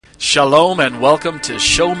Shalom and welcome to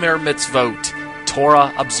Shomer Mitzvot,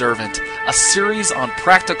 Torah Observant, a series on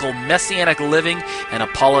practical Messianic living and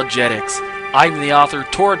apologetics. I'm the author,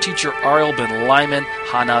 Torah teacher Ariel ben Lyman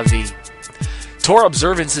Hanavi. Torah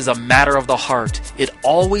observance is a matter of the heart. It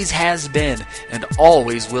always has been and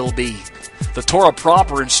always will be. The Torah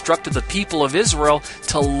proper instructed the people of Israel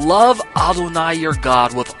to love Adonai your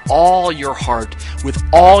God with all your heart, with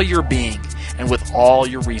all your being, and with all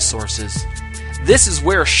your resources. This is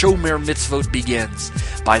where Shomer Mitzvot begins,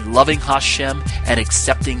 by loving Hashem and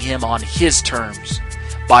accepting Him on His terms.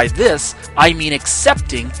 By this, I mean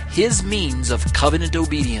accepting His means of covenant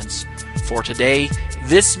obedience. For today,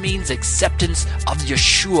 this means acceptance of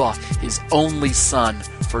Yeshua, His only Son,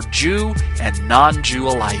 for Jew and non-Jew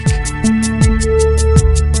alike.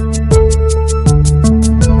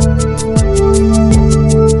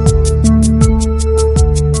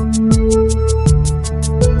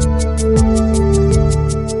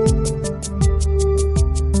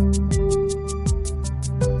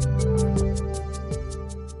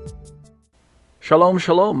 Shalom,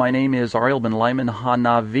 shalom. My name is Ariel ben Lyman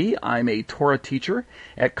Hanavi. I'm a Torah teacher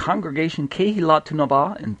at Congregation Kehilat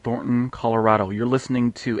Tunabah in Thornton, Colorado. You're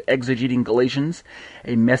listening to Exegeting Galatians,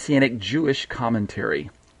 a Messianic Jewish commentary.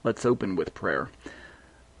 Let's open with prayer.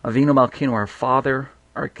 Avinu Malkeinu, our Father,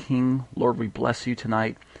 our King, Lord, we bless you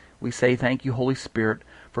tonight. We say thank you, Holy Spirit,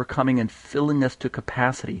 for coming and filling us to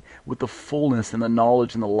capacity with the fullness and the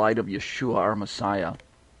knowledge and the light of Yeshua, our Messiah.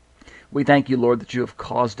 We thank you, Lord, that you have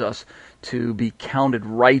caused us to be counted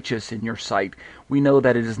righteous in your sight. We know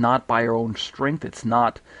that it is not by our own strength. It's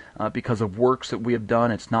not because of works that we have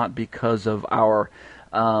done. It's not because of our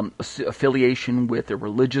affiliation with a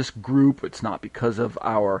religious group. It's not because of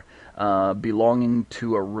our belonging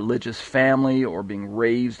to a religious family or being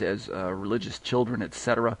raised as religious children,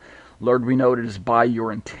 etc. Lord, we know it is by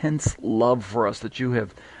your intense love for us that you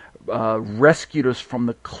have rescued us from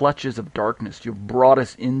the clutches of darkness. You've brought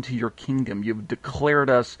us into your kingdom. You've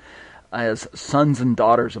declared us as sons and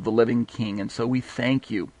daughters of the living King. And so we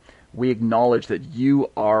thank you. We acknowledge that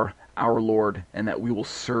you are our Lord and that we will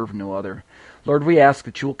serve no other. Lord, we ask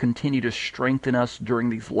that you will continue to strengthen us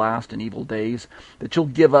during these last and evil days, that you'll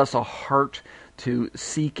give us a heart to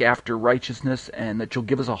seek after righteousness, and that you'll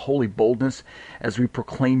give us a holy boldness as we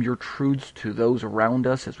proclaim your truths to those around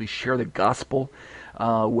us, as we share the gospel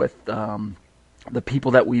with the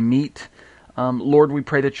people that we meet. Lord, we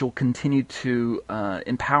pray that you'll continue to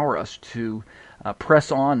empower us to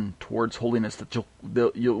press on towards holiness, that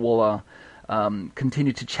you will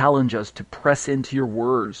continue to challenge us to press into your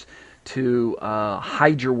words, to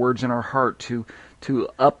hide your words in our heart, to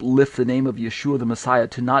uplift the name of Yeshua the Messiah,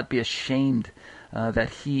 to not be ashamed that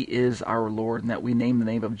he is our Lord, and that we name the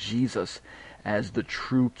name of Jesus as the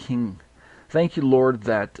true King. Thank you, Lord,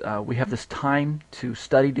 that we have this time to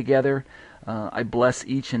study together. I bless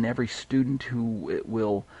each and every student who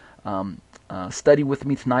will study with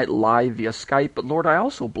me tonight live via Skype. But Lord, I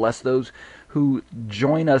also bless those who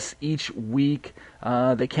join us each week.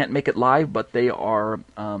 They can't make it live, but they are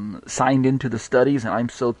signed into the studies, and I'm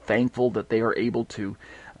so thankful that they are able to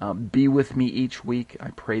be with me each week. I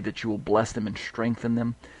pray that you will bless them and strengthen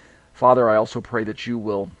them. Father, I also pray that you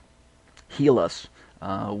will heal us.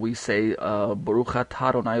 We say, Baruch atah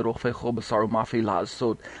Adonai rofecho b'sar u'mafei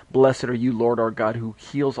la'asot. Blessed are you, Lord our God, who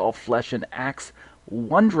heals all flesh and acts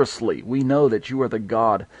wondrously. We know that you are the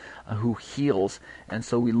God who heals, and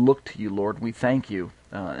so we look to you, Lord. We thank you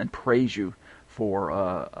and praise you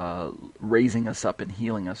for raising us up and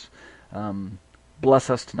healing us. Bless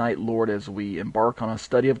us tonight, Lord, as we embark on a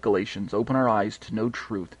study of Galatians. Open our eyes to know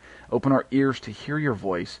truth. Open our ears to hear your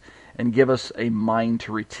voice, and give us a mind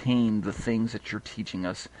to retain the things that you're teaching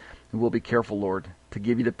us. And we'll be careful, Lord, to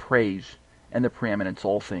give you the praise and the preeminence,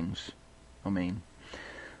 all things. Amen.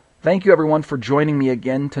 Thank you, everyone, for joining me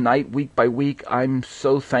again tonight, week by week. I'm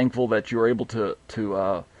so thankful that you're able to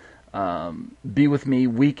be with me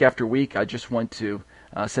week after week. I just want to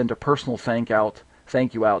send a personal thank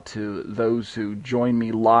you out to those who join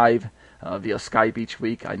me live via Skype each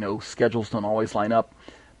week. I know schedules don't always line up,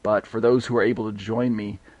 but for those who are able to join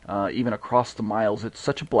me even across the miles, it's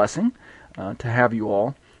such a blessing to have you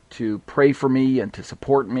all to pray for me and to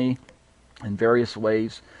support me in various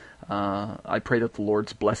ways. I pray that the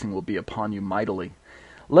Lord's blessing will be upon you mightily.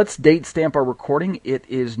 Let's date stamp our recording. It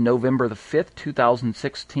is November the 5th,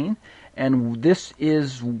 2016, and this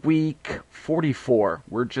is week 44.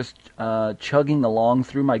 We're just chugging along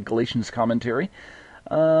through my Galatians commentary.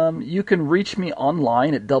 You can reach me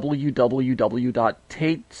online at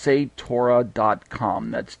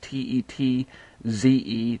www.tetzetorah.com. That's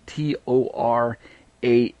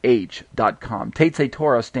TETZETORAH.com. Tetze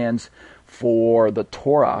Torah stands for the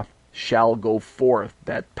Torah shall go forth.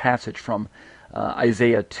 That passage from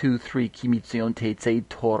Isaiah 2:3, Ki mitzion tetzei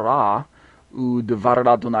Torah u'devar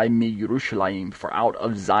Adonai mi Yerushalayim. For out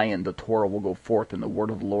of Zion the Torah will go forth, and the word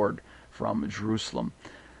of the Lord from Jerusalem.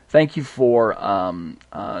 Thank you for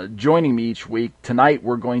joining me each week. Tonight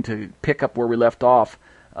we're going to pick up where we left off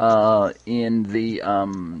in the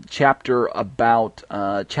chapter about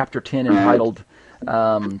chapter 10 entitled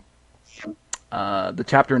the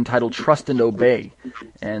chapter entitled Trust and Obey.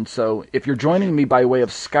 And so if you're joining me by way of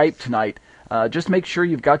Skype tonight, just make sure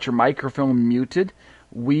you've got your microphone muted.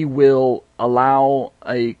 We will allow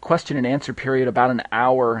a question and answer period about an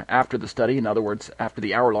hour after the study. In other words, after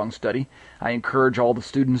the hour-long study. I encourage all the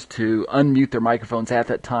students to unmute their microphones at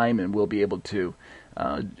that time, and we'll be able to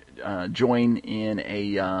join in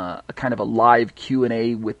a kind of a live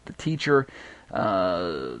Q&A with the teacher,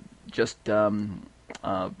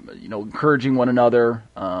 encouraging one another,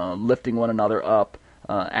 lifting one another up,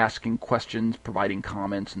 asking questions, providing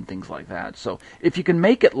comments, and things like that. So if you can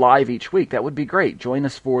make it live each week, that would be great. Join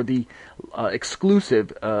us for the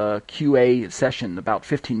exclusive QA session, about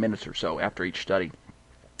 15 minutes or so after each study.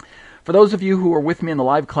 For those of you who are with me in the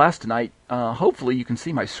live class tonight, hopefully you can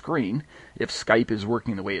see my screen if Skype is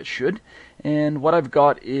working the way it should. And what I've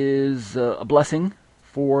got is a blessing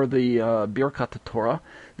for the Birkat Torah.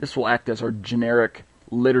 This will act as our generic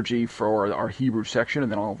liturgy for our Hebrew section,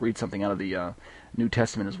 and then I'll read something out of the New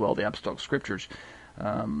Testament as well, the Apostolic Scriptures.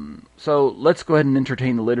 So let's go ahead and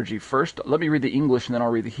entertain the liturgy first. Let me read the English, and then I'll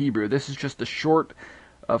read the Hebrew. This is just a short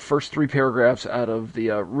first three paragraphs out of the,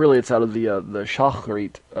 it's out of the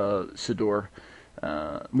Shacharit Siddur,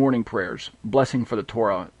 morning prayers, blessing for the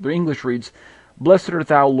Torah. The English reads, "Blessed art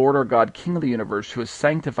thou, Lord our God, King of the universe, who has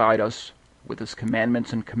sanctified us with his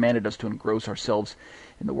commandments and commanded us to engross ourselves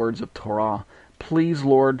in the words of Torah. Please,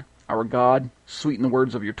 Lord, our God, sweeten the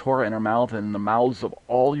words of your Torah in our mouth and in the mouths of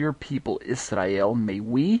all your people, Israel. May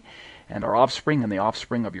we and our offspring and the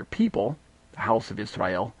offspring of your people, the house of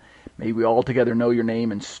Israel, may we all together know your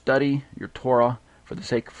name and study your Torah for the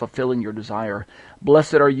sake of fulfilling your desire.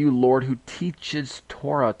 Blessed are you, Lord, who teaches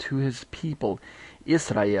Torah to his people,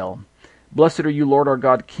 Israel. Blessed are you, Lord our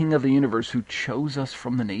God, King of the universe, who chose us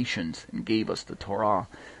from the nations and gave us the Torah.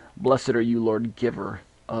 Blessed are you, Lord, giver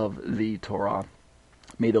of the Torah.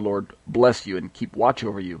 May the Lord bless you and keep watch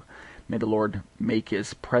over you. May the Lord make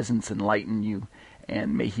his presence enlighten you,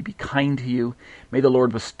 and may he be kind to you. May the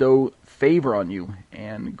Lord bestow favor on you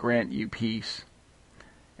and grant you peace."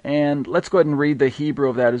 And let's go ahead and read the Hebrew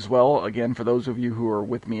of that as well. Again, for those of you who are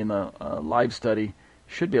with me in the live study,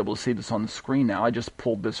 should be able to see this on the screen now. I just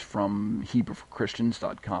pulled this from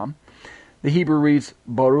HebrewForChristians.com. The Hebrew reads,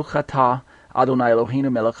 "Baruch atah Adonai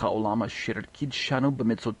Eloheinu melech haolam asher kidshanu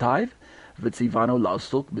b'mitzvotav v'tzivanu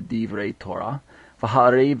la'asok b'divrei Torah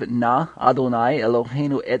v'ha'arev na Adonai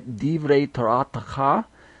Eloheinu et divrei Toratacha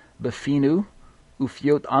b'finu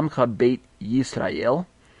ufiot amcha beit Yisrael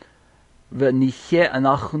v'nichye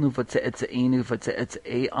anachnu v'tze'etze'enu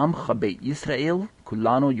v'tze'etze'e amcha beit Yisrael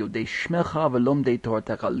kulanu yodei shmecha v'lomdei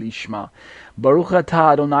Toratecha lishma Baruch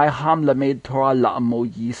atah Adonai ham lamed Torah la'amo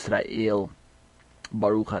Yisrael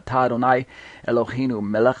Baruch atah Adonai Eloheinu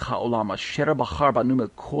melech haolam asher bachar banu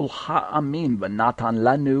mekol ha'amim v'natan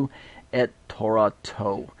lanu et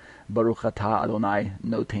Torato Baruch atah Adonai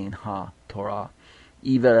noten ha-Torah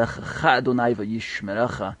Yivarechecha Adonai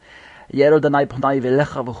v'yishmerecha Yer Adonai panai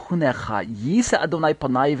v'lecha v'chunecha Yisa Adonai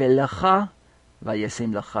panai v'lecha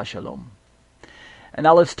v'yesem lecha shalom." And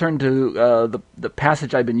now let's turn to the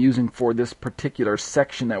passage I've been using for this particular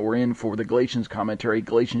section that we're in for the Galatians commentary,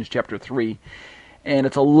 Galatians chapter 3. And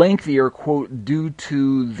it's a lengthier quote due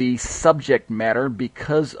to the subject matter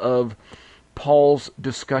because of Paul's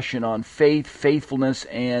discussion on faith, faithfulness,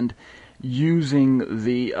 and using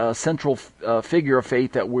the central figure of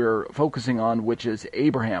faith that we're focusing on, which is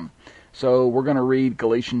Abraham. So we're going to read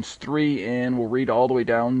Galatians 3, and we'll read all the way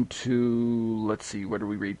down to, let's see, where do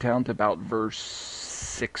we read? Down to about verse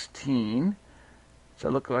 16. Does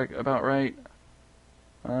that look like about right?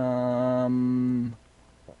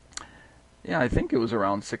 Yeah, I think it was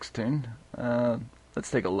around 16.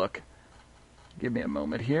 Let's take a look. Give me a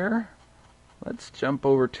moment here. Let's jump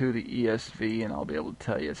over to the ESV, and I'll be able to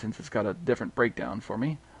tell you since it's got a different breakdown for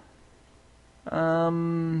me.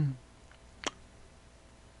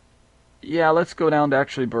 Yeah, let's go down to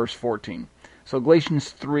actually verse 14. So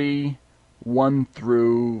Galatians 3, 1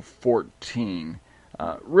 through 14.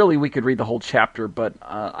 Really, we could read the whole chapter, but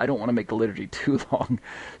I don't want to make the liturgy too long.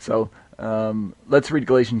 So let's read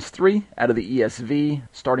Galatians 3 out of the ESV,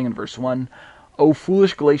 starting in verse 1. "O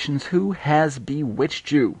foolish Galatians, who has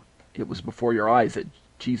bewitched you? It was before your eyes that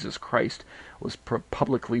Jesus Christ was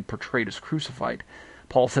publicly portrayed as crucified.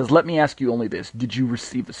 Paul says, "Let me ask you only this. Did you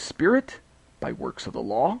receive the Spirit by works of the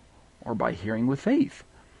law or by hearing with faith?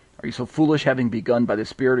 Are you so foolish, having begun by the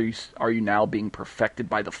Spirit, are you now being perfected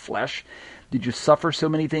by the flesh? Did you suffer so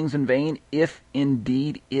many things in vain, if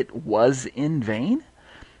indeed it was in vain?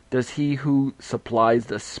 Does he who supplies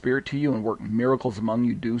the Spirit to you and work miracles among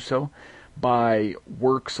you do so by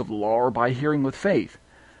works of the law or by hearing with faith?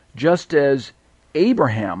 Just as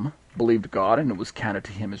Abraham believed God, and it was counted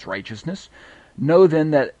to him as righteousness, know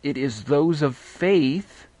then that it is those of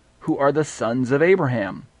faith who are the sons of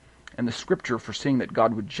Abraham." And the scripture, foreseeing that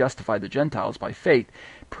God would justify the Gentiles by faith,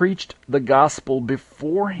 preached the gospel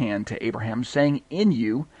beforehand to Abraham, saying, "In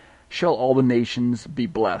you shall all the nations be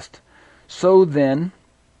blessed." So then,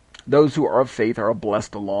 those who are of faith are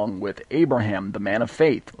blessed along with Abraham, the man of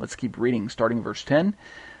faith. Let's keep reading, starting verse 10.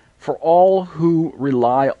 "For all who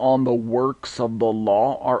rely on the works of the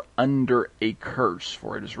law are under a curse.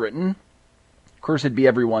 For it is written, 'Cursed be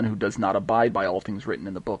everyone who does not abide by all things written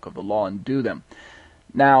in the book of the law and do them.'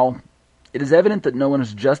 Now, it is evident that no one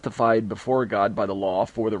is justified before God by the law,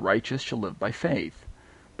 for the righteous shall live by faith.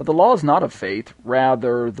 But the law is not of faith,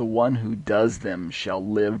 rather the one who does them shall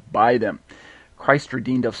live by them. Christ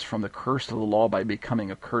redeemed us from the curse of the law by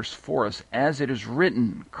becoming a curse for us, as it is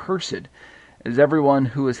written, 'Cursed is everyone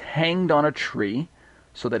who is hanged on a tree,'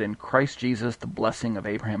 so that in Christ Jesus the blessing of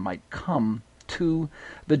Abraham might come to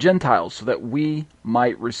the Gentiles, so that we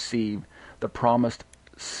might receive the promised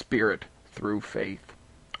Spirit through faith."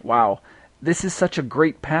 Wow, this is such a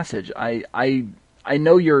great passage. I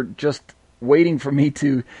know you're just waiting for me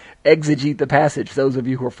to exegete the passage. Those of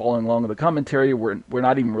you who are following along with the commentary, we're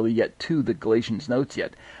not even really yet to the Galatians notes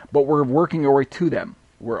yet, but we're working our way to them.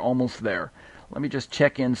 We're almost there. Let me just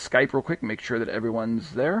check in Skype real quick, make sure that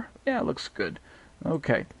everyone's there. Yeah, it looks good.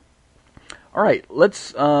 Okay. All right,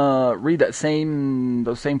 let's read those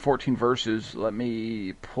same 14 verses. Let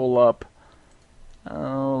me pull up.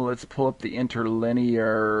 Let's pull up the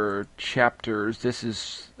interlinear chapters.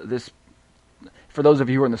 This for those of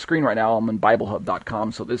you who are on the screen right now, I'm on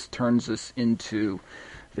BibleHub.com, so this turns us into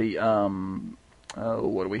the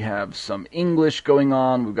what do we have? Some English going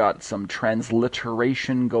on. We've got some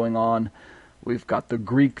transliteration going on. We've got the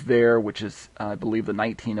Greek there, which is, I believe, the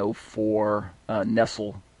 1904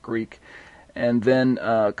 Nessel Greek, and then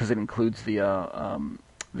because it includes the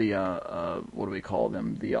what do we call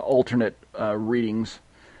them? The alternate readings.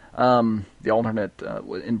 The alternate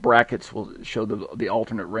in brackets will show the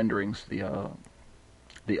alternate renderings,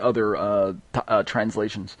 the other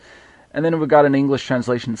translations, and then we've got an English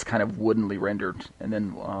translation that's kind of woodenly rendered, and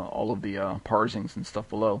then all of the parsings and stuff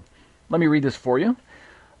below. Let me read this for you.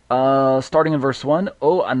 Starting in verse 1,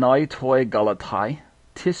 "O anoi toi Galatai,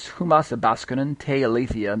 tis humas abaskunen te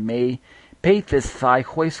aletheia me Pethis thai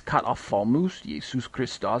hois kat aphalmus, Jesus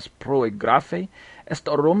Christos proegraphe est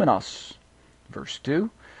Romanos." Verse 2,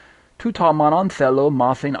 "Tu ta manon thelo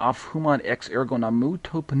mathin af human ex ergonamu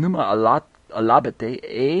to pneuma alabete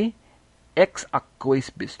e ex aquois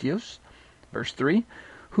bistios." Verse 3,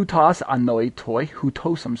 "Hutas anoi toi,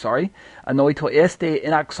 anoi toi este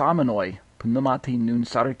inaxamenoi, pneumati nun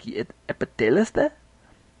sarki et epiteleste."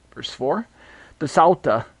 Verse 4, "De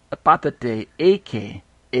salta epatate eke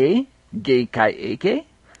e ge kai eke."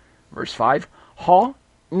 Verse 5, "Ha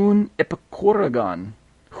un epikoragon,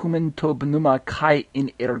 humen to pneuma kai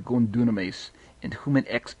in ergon dunames, in humen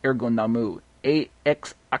ex ergon namu, e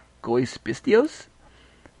ex aquois pistios."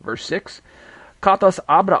 Verse 6, "Katas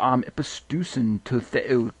Abraham epistusen to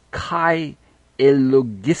theo kai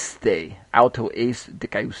elogiste auto eis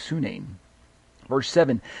dikaiusunen." Verse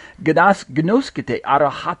 7, "Gnoskete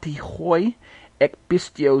arahati hoi ek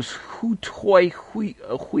pistios hutoi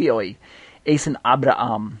huioi eisen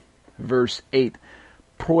Abraham." Verse 8,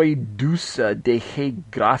 "Proidusa de he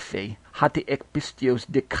graphe hati ek pistios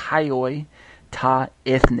de kaioi ta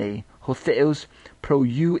ethne hotheos pro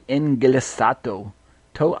you engelisato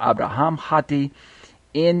to Abraham hati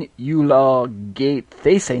in eula gate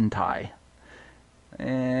thesentai."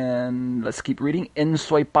 And let's keep reading. "En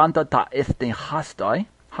soi panta ta ethne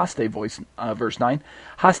haste voice, verse 9,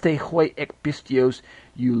 haste hoi ek pistios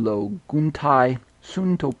eulo guntai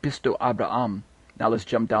sunto pisto Abraham." Now let's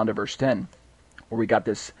jump down to verse 10, where we got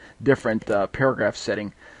this different paragraph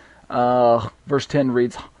setting. Verse 10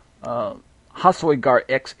 reads, "Hasoi gar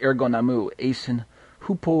ex ergonamu eisen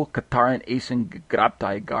hupo kataran eisen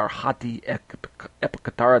graptai gar hati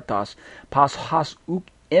epikataratas pas has uk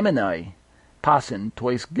emenai pasen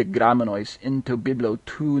tois gegramenois into biblo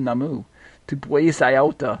tu namu tu poes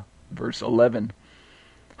iauta." Verse 11,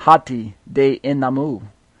 "Hati de enamu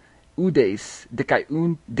udes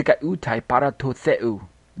dikaiutai para to theu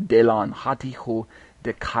delon hati ho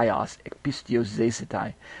de kaios ekpistios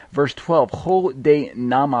zesetai. Verse 12, ho de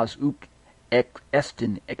namas uk ek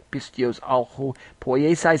estin ekpistios alho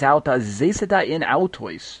poiesais auta zesetai in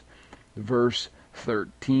autois. Verse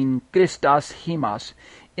 13, Christas himas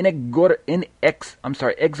exagorisin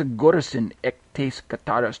ektes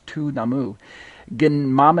kataras tu namu gen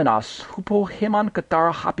mamenas hupo heman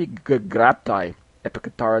katara hapi gagraptai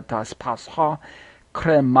epikataratas pasha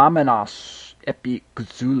kremamenas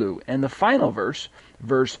epikzulu. And the final verse,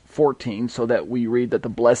 verse 14, so that we read that the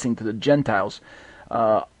blessing to the Gentiles,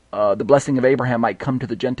 the blessing of Abraham might come to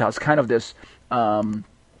the Gentiles, kind of this,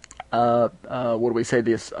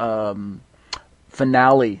 this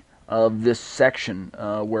finale of this section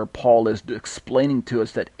where Paul is explaining to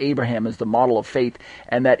us that Abraham is the model of faith,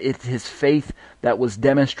 and that it's his faith that was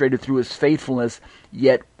demonstrated through his faithfulness,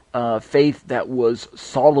 yet faith that was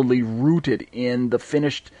solidly rooted in the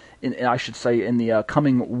in the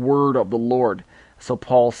coming word of the Lord. So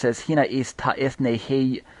Paul says, "Hina is ta ethne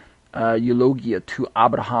he eulogia to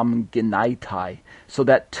Abraham genaitai," so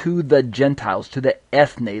that to the Gentiles, to the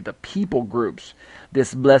ethne, the people groups,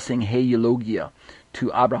 this blessing he eulogia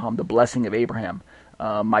to Abraham, the blessing of Abraham,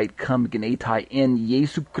 might come genaitai in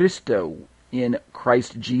Jesu Christo, in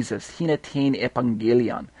Christ Jesus, hina tein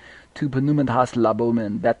evangelion, to penumentas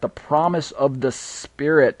labomen, that the promise of the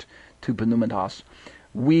Spirit to penumentas,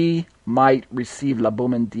 we might receive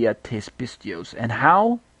labomen dia tes pistios. And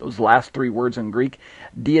how? Those last three words in Greek,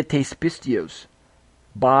 dia tes pistios,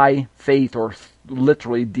 by faith, or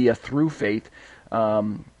literally dia through faith.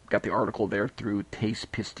 Got the article there, through tes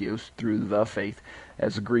pistios, through the faith,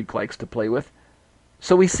 as the Greek likes to play with.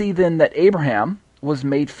 So we see then that Abraham was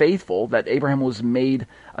made faithful, that Abraham was made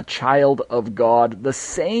a child of God the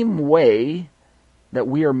same way that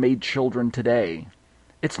we are made children today.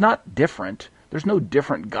 It's not different. There's no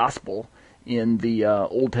different gospel in the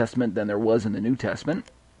Old Testament than there was in the New Testament.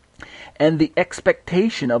 And the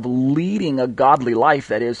expectation of leading a godly life,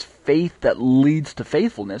 that is, faith that leads to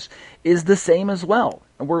faithfulness, is the same as well.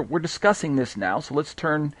 And we're discussing this now, so let's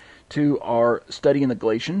turn to our study in the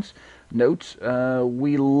Galatians notes.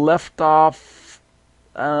 We left off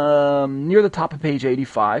near the top of page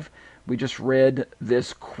 85. We just read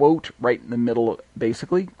this quote right in the middle,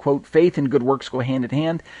 basically. Quote, "Faith and good works go hand in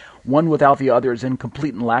hand. One without the other is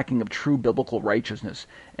incomplete and lacking of true biblical righteousness."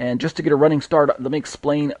 And just to get a running start, let me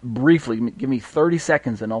explain briefly. Give me 30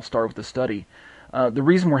 seconds and I'll start with the study. The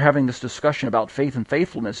reason we're having this discussion about faith and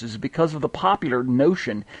faithfulness is because of the popular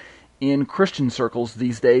notion in Christian circles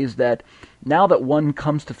these days that now that one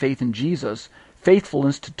comes to faith in Jesus,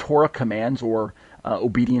 faithfulness to Torah commands or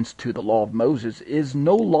obedience to the law of Moses is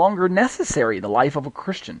no longer necessary in the life of a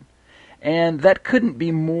Christian. And that couldn't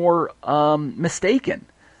be more mistaken.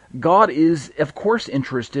 God is, of course,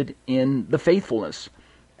 interested in the faithfulness.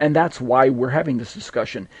 And that's why we're having this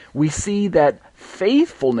discussion. We see that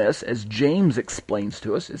faithfulness, as James explains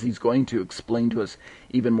to us, as he's going to explain to us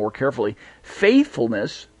even more carefully,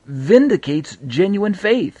 faithfulness vindicates genuine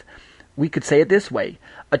faith. We could say it this way: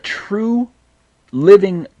 a true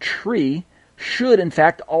living tree should, in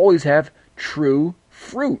fact, always have true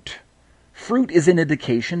fruit. Fruit is an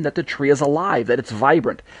indication that the tree is alive, that it's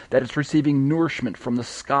vibrant, that it's receiving nourishment from the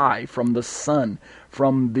sky, from the sun,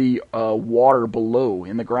 from the water below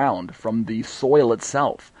in the ground, from the soil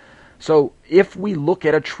itself. So if we look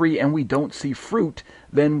at a tree and we don't see fruit,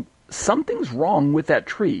 then something's wrong with that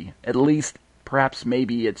tree. At least, perhaps,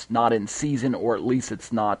 maybe it's not in season, or at least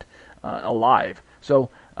it's not alive. So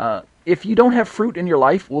if you don't have fruit in your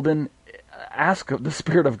life, well then ask the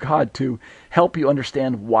Spirit of God to help you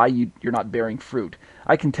understand why you're not bearing fruit.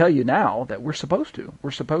 I can tell you now that we're supposed to. We're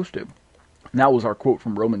supposed to. And that was our quote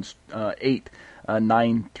from Romans 8,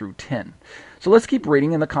 9 through 10. So let's keep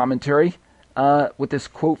reading in the commentary with this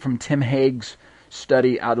quote from Tim Haig's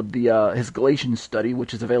study out of his Galatians study,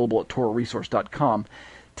 which is available at TorahResource.com.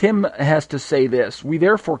 Tim has to say this: "We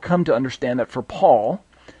therefore come to understand that for Paul,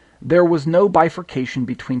 there was no bifurcation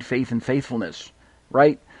between faith and faithfulness."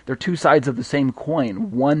 Right? They're two sides of the same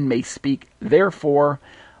coin. One may speak, therefore,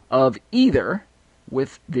 of either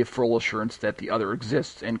with the full assurance that the other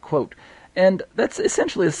exists, end quote. And that's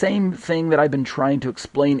essentially the same thing that I've been trying to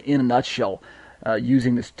explain in a nutshell,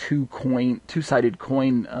 using this two-sided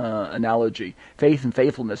coin analogy. Faith and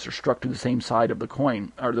faithfulness are struck to the same side of the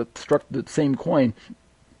coin, or struck to the same coin,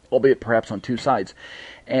 albeit perhaps on two sides.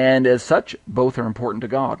 And as such, both are important to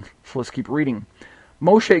God. So let's keep reading.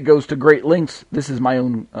 Moshe goes to great lengths. This is my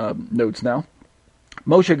own notes now.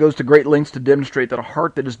 Moshe goes to great lengths to demonstrate that a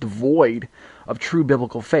heart that is devoid of true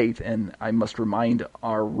biblical faith, and I must remind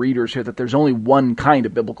our readers here that there's only one kind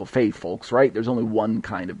of biblical faith, folks, right? There's only one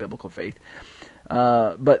kind of biblical faith.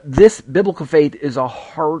 But this biblical faith is a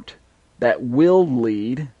heart that will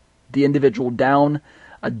lead the individual down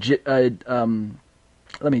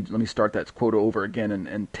let me start that quote over again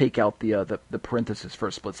and take out the parenthesis for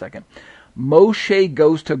a split second. Moshe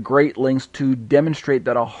goes to great lengths to demonstrate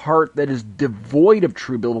that a heart that is devoid of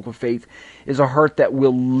true biblical faith is a heart that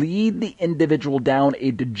will lead the individual down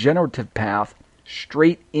a degenerative path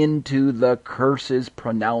straight into the curses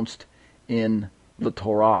pronounced in the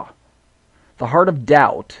Torah. The heart of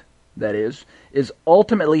doubt, that is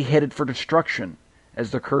ultimately headed for destruction,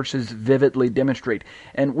 as the curses vividly demonstrate.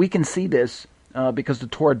 And we can see this because the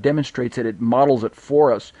Torah demonstrates it. It models it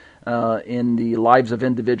for us in the lives of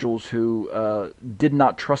individuals who did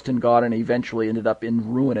not trust in God and eventually ended up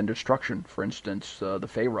in ruin and destruction. For instance, the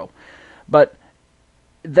Pharaoh. But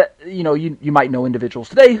that you might know individuals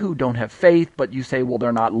today who don't have faith, but you say, well,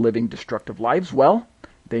 they're not living destructive lives. Well,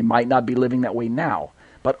 they might not be living that way now.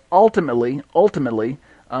 But ultimately,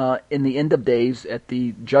 in the end of days, at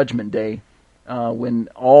the judgment day, when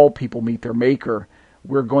all people meet their Maker,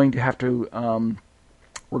 we're going to have to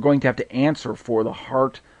answer for the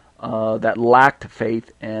heart that lacked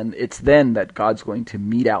faith, and it's then that God's going to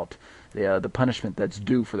mete out the punishment that's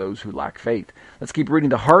due for those who lack faith. Let's keep reading.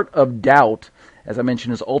 The heart of doubt, as I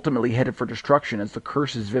mentioned, is ultimately headed for destruction, as the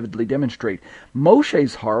curses vividly demonstrate.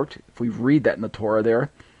 Moshe's heart, if we read that in the Torah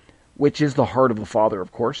there, which is the heart of the Father,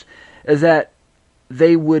 of course, is that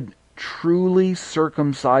they would truly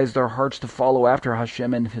circumcise their hearts to follow after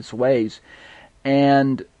Hashem and His ways,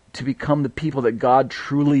 and to become the people that God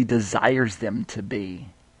truly desires them to be.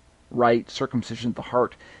 Right? Circumcision of the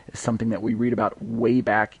heart is something that we read about way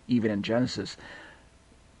back, even in Genesis.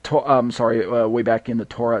 Way back in the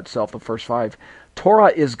Torah itself, the first 5.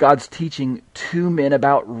 Torah is God's teaching to men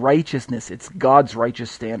about righteousness. It's God's righteous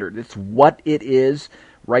standard. It's what it is,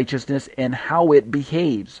 righteousness, and how it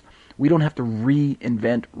behaves. We don't have to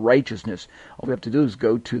reinvent righteousness. All we have to do is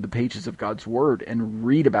go to the pages of God's Word and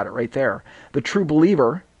read about it right there. The true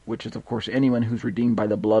believer, which is of course anyone who's redeemed by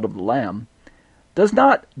the blood of the Lamb, does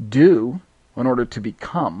not do in order to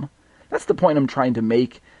become. That's the point I'm trying to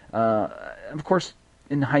make. Of course,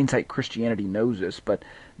 in hindsight, Christianity knows this, but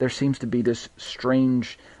there seems to be this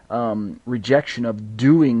strange rejection of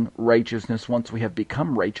doing righteousness once we have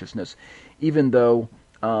become righteousness, even though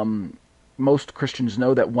most Christians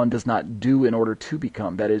know that one does not do in order to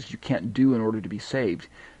become. That is, you can't do in order to be saved.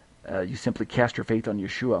 You simply cast your faith on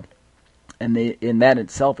Yeshua. And in that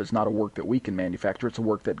itself is not a work that we can manufacture. It's a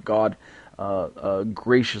work that God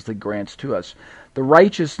graciously grants to us. The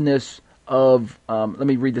righteousness of, let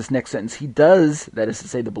me read this next sentence. He does, that is to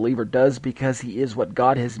say the believer does, because he is what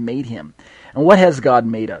God has made him. And what has God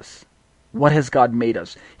made us? What has God made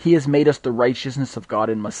us? He has made us the righteousness of God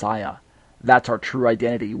in Messiah. That's our true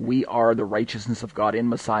identity. We are the righteousness of God in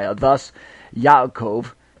Messiah. Thus,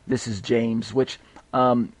 Yaakov, this is James, which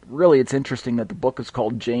really it's interesting that the book is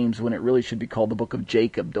called James when it really should be called the book of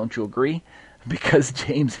Jacob. Don't you agree? Because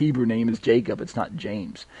James' Hebrew name is Jacob. It's not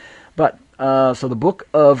James. But, so the book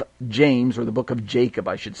of James, or the book of Jacob,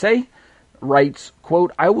 I should say, writes,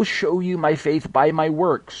 quote, I will show you my faith by my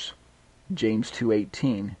works. James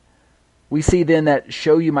 2:18. We see then that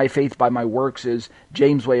show you my faith by my works is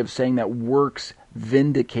James' way of saying that works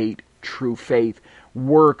vindicate true faith.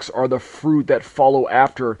 Works are the fruit that follow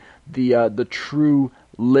after the true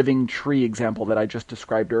living tree example that I just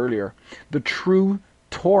described earlier. The true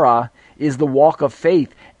Torah is the walk of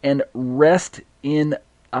faith and rest in,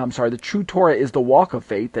 the true Torah is the walk of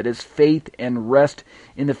faith, that is faith and rest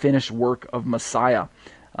in the finished work of Messiah.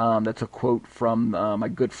 That's a quote from my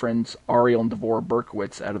good friends Ariel and Devorah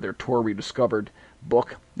Berkowitz out of their Torah Rediscovered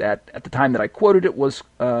book that at the time that I quoted it was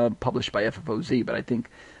published by FFOZ, but I think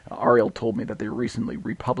Ariel told me that they recently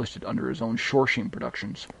republished it under his own Shorshin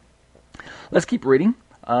Productions. Let's keep reading.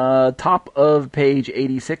 Top of page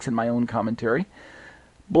 86 in my own commentary.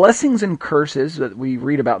 Blessings and curses that we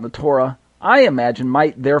read about in the Torah, I imagine,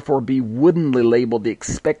 might therefore be woodenly labeled the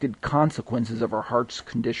expected consequences of our heart's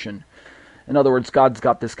condition. In other words, God's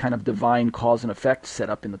got this kind of divine cause and effect set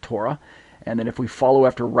up in the Torah, and then if we follow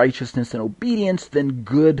after righteousness and obedience, then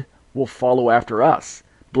good will follow after us.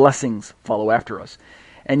 Blessings follow after us.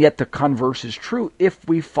 And yet the converse is true. If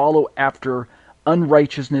we follow after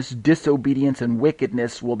unrighteousness, disobedience, and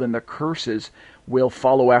wickedness, well, then the curses will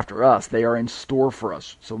follow after us. They are in store for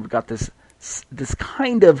us. So we've got this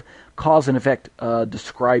kind of cause and effect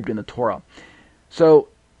described in the Torah. So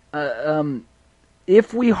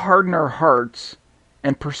if we harden our hearts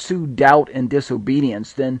and pursue doubt and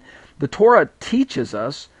disobedience, then the Torah teaches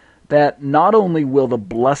us that not only will the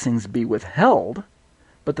blessings be withheld,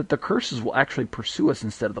 but that the curses will actually pursue us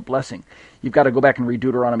instead of the blessing. You've got to go back and read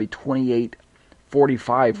Deuteronomy 28,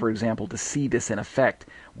 45, for example, to see this in effect,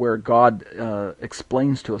 where God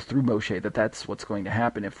explains to us through Moshe that that's what's going to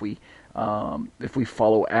happen if we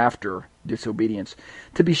follow after disobedience.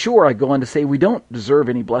 To be sure, I go on to say we don't deserve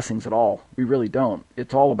any blessings at all. We really don't.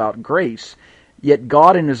 It's all about grace. Yet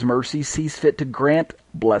God in His mercy sees fit to grant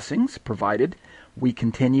blessings, provided we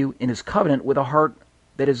continue in His covenant with a heart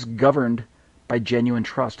that is governed by genuine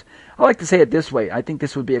trust. I like to say it this way. I think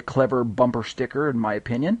this would be a clever bumper sticker, in my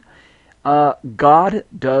opinion. God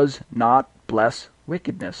does not bless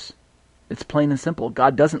wickedness. It's plain and simple.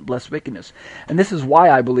 God doesn't bless wickedness. And this is why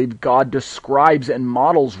I believe God describes and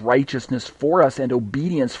models righteousness for us and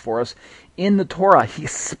obedience for us in the Torah. He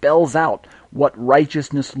spells out what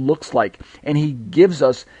righteousness looks like. And He gives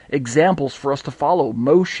us examples for us to follow.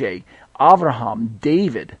 Moshe, Abraham,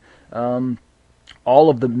 David, all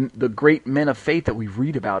of the great men of faith that we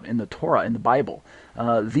read about in the Torah, in the Bible.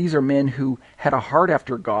 These are men who had a heart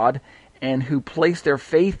after God and who placed their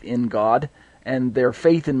faith in God and their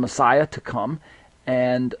faith in Messiah to come,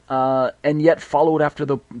 and yet followed after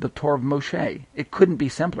the Torah of Moshe. It couldn't be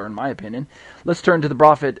simpler, in my opinion. Let's turn to the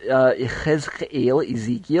prophet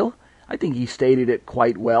Ezekiel. I think he stated it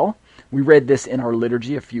quite well. We read this in our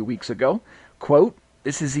liturgy a few weeks ago. Quote,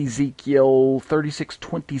 this is Ezekiel 36,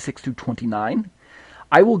 26 to 29.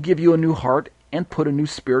 I will give you a new heart and put a new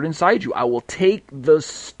spirit inside you. I will take the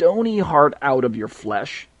stony heart out of your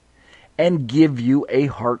flesh and give you a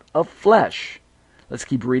heart of flesh. Let's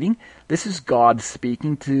keep reading. This is God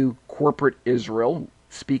speaking to corporate Israel,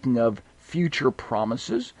 speaking of future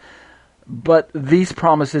promises. But these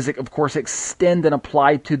promises, of course, extend and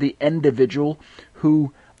apply to the individual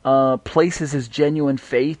who places his genuine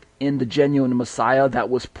faith in the genuine Messiah that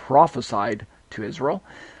was prophesied to Israel.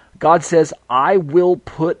 God says, I will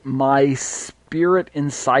put my spirit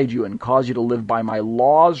inside you and cause you to live by my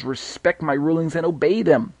laws, respect my rulings, and obey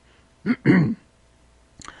them.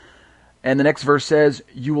 And the next verse says,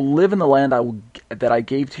 you will live in the land that I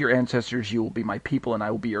gave to your ancestors. You will be my people, and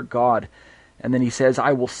I will be your God. And then he says,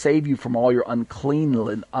 I will save you from all your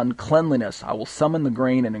uncleanliness. I will summon the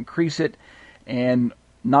grain and increase it, and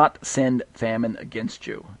not send famine against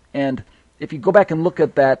you. And if you go back and look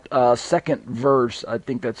at that second verse, I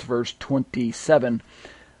think that's verse 27,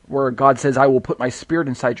 where God says, I will put my spirit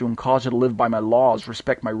inside you and cause you to live by my laws,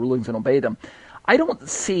 respect my rulings, and obey them. I don't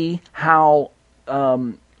see how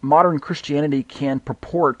modern Christianity can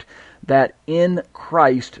purport that in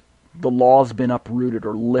Christ the law has been uprooted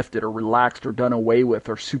or lifted or relaxed or done away with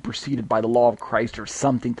or superseded by the law of Christ or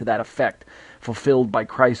something to that effect, fulfilled by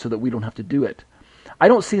Christ so that we don't have to do it. I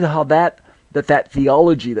don't see how that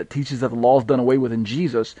theology that teaches that the law is done away with in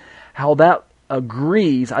Jesus, how that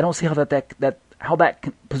agrees. I don't see how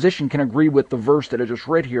that position can agree with the verse that I just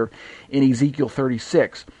read here in Ezekiel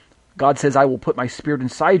 36. God says, I will put my spirit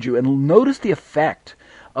inside you. And notice the effect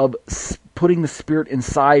of putting the spirit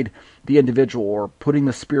inside the individual, or putting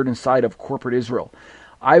the spirit inside of corporate Israel.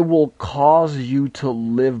 I will cause you to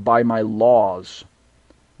live by my laws,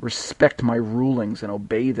 respect my rulings, and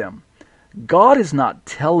obey them. God is not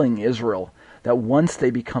telling Israel that once they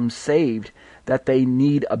become saved, that they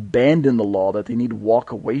need abandon the law, that they need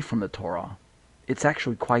walk away from the Torah. It's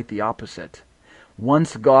actually quite the opposite.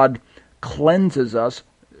 Once God cleanses us,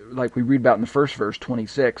 like we read about in the first verse,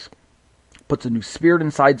 26, puts a new spirit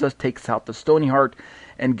inside us, takes out the stony heart,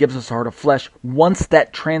 and gives us a heart of flesh. Once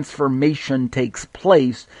that transformation takes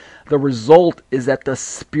place, the result is that the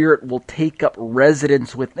Spirit will take up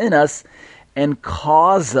residence within us and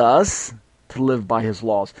cause us to live by His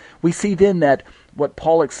laws. We see then that what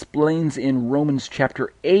Paul explains in Romans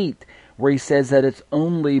chapter 8, where he says that it's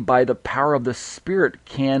only by the power of the Spirit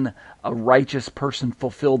can a righteous person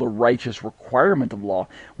fulfill the righteous requirement of law.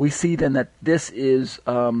 We see then that this is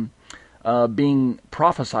being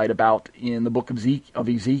prophesied about in the book of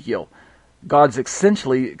Ezekiel. God's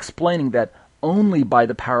essentially explaining that only by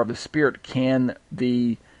the power of the Spirit can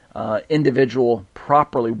the individual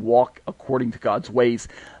properly walk according to God's ways,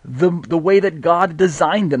 the way that God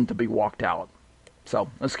designed them to be walked out.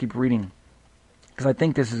 So let's keep reading, because I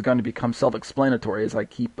think this is going to become self-explanatory as I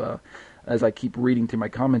keep reading through my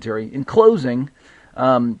commentary. In closing,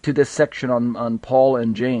 to this section on Paul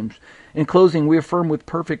and James, in closing, we affirm with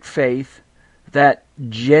perfect faith that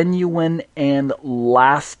genuine and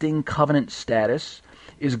lasting covenant status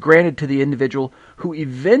is granted to the individual who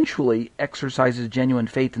eventually exercises genuine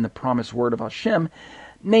faith in the promised word of Hashem,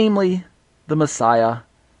 namely the Messiah,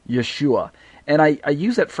 Yeshua. And I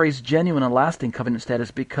use that phrase, genuine and lasting covenant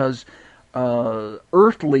status, because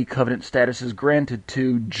earthly covenant status is granted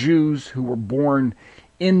to Jews who were born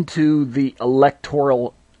into the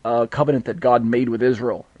electoral covenant that God made with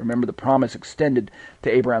Israel. Remember, the promise extended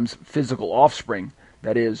to Abraham's physical offspring,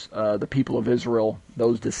 that is, the people of Israel,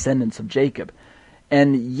 those descendants of Jacob.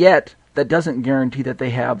 And yet, that doesn't guarantee that they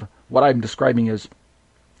have what I'm describing as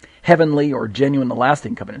heavenly or genuine and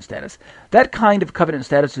lasting covenant status. That kind of covenant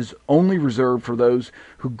status is only reserved for those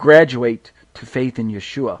who graduate to faith in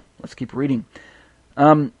Yeshua. Let's keep reading.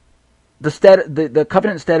 The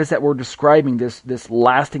covenant status that we're describing, this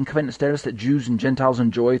lasting covenant status that Jews and Gentiles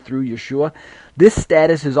enjoy through Yeshua, this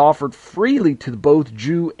status is offered freely to both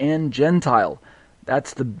Jew and Gentile.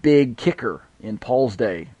 That's the big kicker in Paul's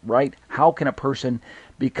day, right? How can a person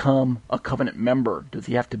become a covenant member? Does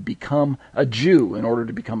he have to become a Jew in order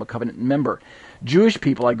to become a covenant member? Jewish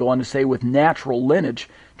people, I go on to say, with natural lineage,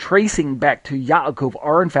 tracing back to Yaakov,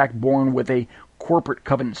 are in fact born with a corporate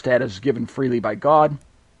covenant status given freely by God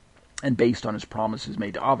and based on his promises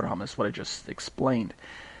made to Abraham. That's what I just explained.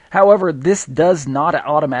 However, this does not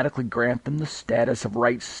automatically grant them the status of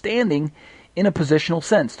right standing in a positional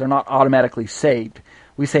sense. They're not automatically saved.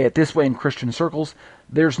 We say it this way in Christian circles: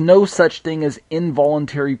 there's no such thing as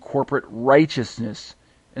involuntary corporate righteousness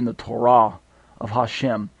in the Torah of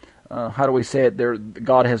Hashem. How do we say it?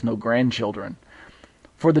 God has no grandchildren.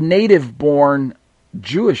 For the native-born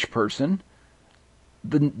Jewish person,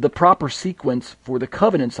 the proper sequence for the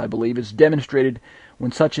covenants, I believe, is demonstrated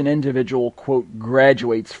when such an individual, quote,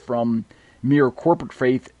 graduates from mere corporate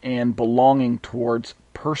faith and belonging towards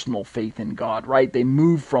personal faith in God, right? They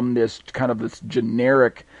move from this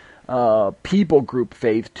generic people group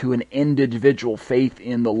faith to an individual faith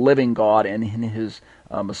in the living God and in his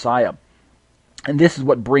Messiah. And this is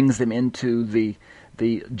what brings them into the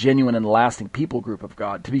genuine and lasting people group of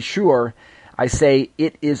God. To be sure, I say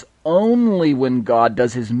it is only when God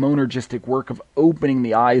does his monergistic work of opening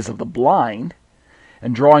the eyes of the blind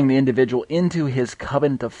and drawing the individual into his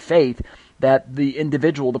covenant of faith that the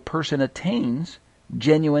individual, the person, attains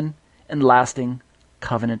genuine and lasting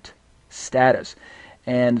covenant status.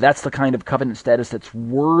 And that's the kind of covenant status that's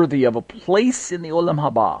worthy of a place in the Olam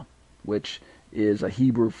Haba, which is a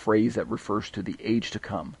Hebrew phrase that refers to the age to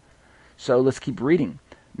come. So let's keep reading.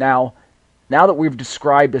 Now that we've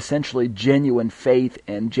described essentially genuine faith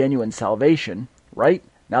and genuine salvation, right?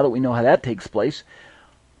 Now that we know how that takes place,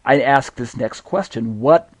 I ask this next question: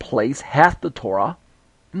 what place hath the Torah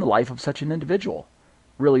in the life of such an individual?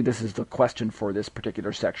 Really, this is the question for this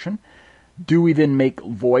particular section. Do we then make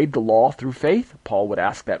void the law through faith? Paul would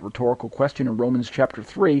ask that rhetorical question in Romans chapter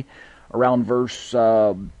 3, around verse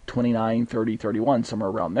 29, 30, 31, somewhere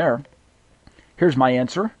around there. Here's my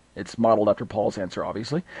answer. It's modeled after Paul's answer,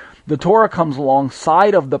 obviously. The Torah comes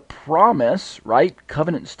alongside of the promise, right?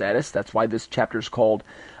 Covenant status. That's why this chapter is called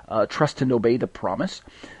Trust and Obey the Promise.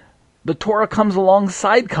 The Torah comes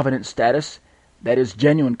alongside covenant status, that is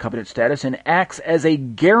genuine covenant status, and acts as a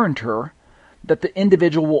guarantor that the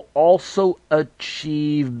individual will also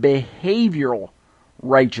achieve behavioral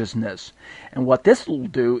righteousness. And what this will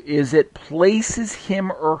do is it places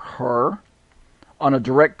him or her on a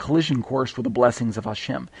direct collision course with the blessings of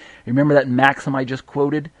Hashem. Remember that maxim I just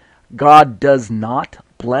quoted? God does not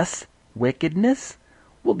bless wickedness?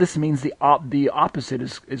 Well, this means the opposite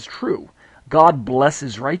is true. God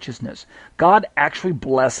blesses righteousness. God actually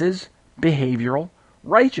blesses behavioral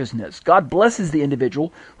righteousness. God blesses the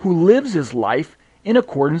individual who lives his life in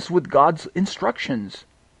accordance with God's instructions.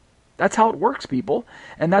 That's how it works, people.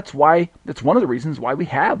 And that's one of the reasons why we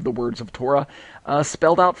have the words of Torah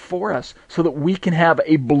spelled out for us, so that we can have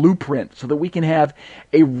a blueprint, so that we can have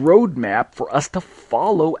a roadmap for us to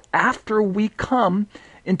follow after we come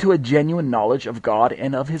into a genuine knowledge of God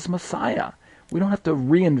and of his Messiah. We don't have to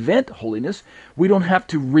reinvent holiness. We don't have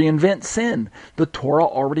to reinvent sin. The Torah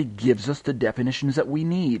already gives us the definitions that we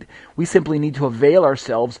need. We simply need to avail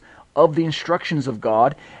ourselves of the instructions of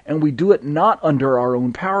God, and we do it not under our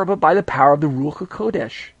own power, but by the power of the Ruach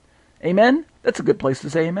HaKodesh. Amen? That's a good place to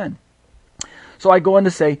say amen. So I go on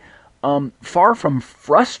to say, far from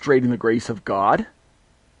frustrating the grace of God,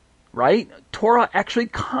 right? Torah actually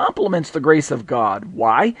complements the grace of God.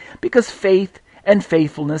 Why? Because faith and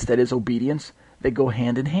faithfulness, that is obedience, they go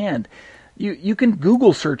hand in hand. You can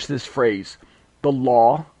Google search this phrase, the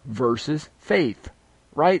law versus faith,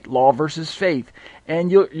 right? Law versus faith, and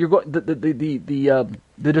the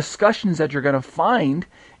discussions that you're going to find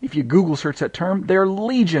if you Google search that term, they're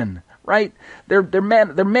legion, right? They're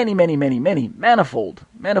many manifold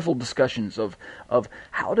discussions of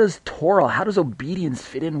how does Torah, how does obedience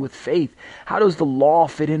fit in with faith? How does the law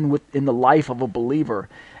fit in the life of a believer?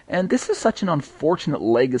 And this is such an unfortunate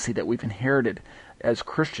legacy that we've inherited as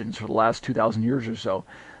Christians for the last 2,000 years or so.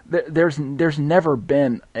 There's never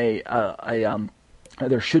been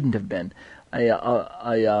there shouldn't have been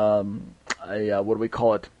what do we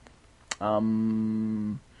call it?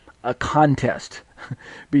 A contest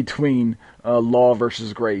between law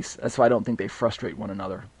versus grace. That's why I don't think they frustrate one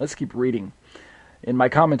another. Let's keep reading. In my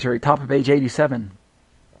commentary, top of page 87.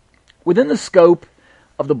 Within the scope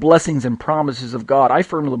of the blessings and promises of God, I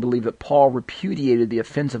firmly believe that Paul repudiated the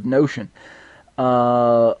offensive notion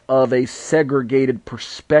of a segregated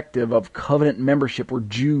perspective of covenant membership where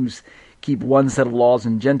Jews keep one set of laws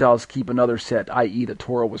and Gentiles keep another set, i.e. the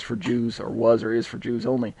Torah was for Jews, or was or is for Jews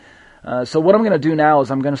only. So what I'm going to do now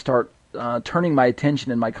is I'm going to start turning my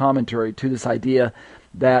attention in my commentary to this idea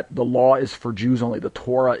that the law is for Jews only, the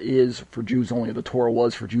Torah is for Jews only, the Torah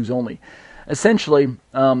was for Jews only. Essentially,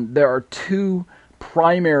 there are two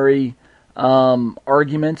primary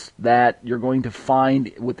arguments that you're going to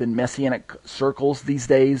find within Messianic circles these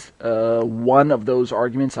days. One of those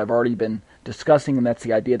arguments I've already been discussing, and that's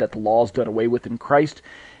the idea that the law is done away with in Christ.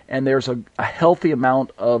 And there's a healthy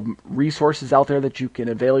amount of resources out there that you can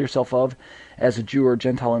avail yourself of as a Jew or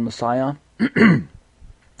Gentile in Messiah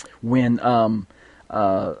when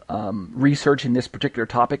researching this particular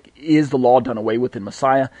topic. Is the law done away with in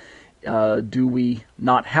Messiah? Do we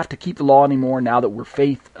not have to keep the law anymore now that we're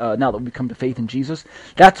now that we've come to faith in Jesus?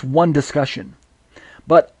 That's one discussion.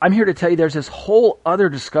 But I'm here to tell you there's this whole other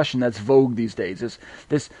discussion that's vogue these days.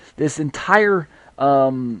 This entire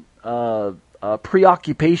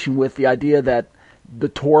preoccupation with the idea that the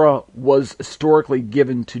Torah was historically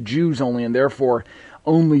given to Jews only, and therefore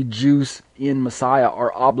only Jews in Messiah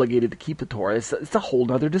are obligated to keep the Torah. It's a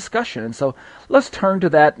whole other discussion. And so let's turn to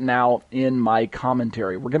that now in my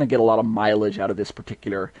commentary. We're going to get a lot of mileage out of this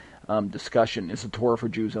particular discussion. Is the Torah for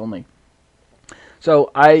Jews only?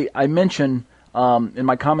 So I mentioned in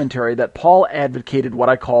my commentary that Paul advocated what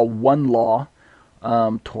I call one law,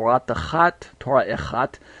 Torah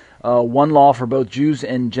Echat, one law for both Jews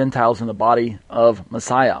and Gentiles in the body of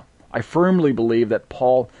Messiah. I firmly believe that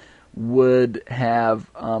Paul would have,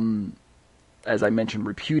 as I mentioned,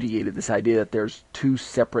 repudiated this idea that there's two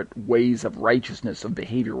separate ways of righteousness, of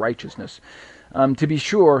behavior righteousness. To be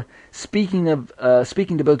sure, speaking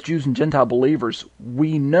to both Jews and Gentile believers,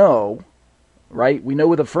 we know, right? We know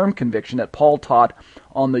with a firm conviction that Paul taught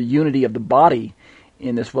on the unity of the body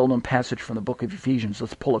in this well-known passage from the book of Ephesians.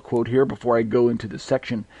 Let's pull a quote here before I go into this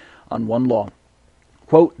section on one law.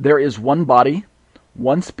 Quote, "There is one body,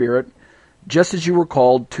 one spirit, just as you were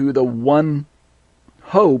called to the one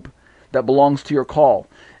hope that belongs to your call."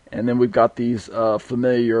 And then we've got these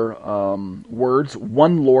familiar words,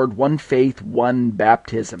 one Lord, one faith, one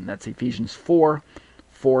baptism. That's Ephesians 4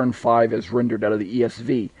 and 5 as rendered out of the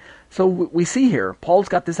ESV. So we see here, Paul's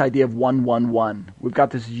got this idea of one. We've got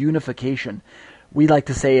this unification. We like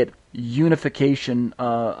to say it, unification,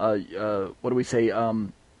 what do we say,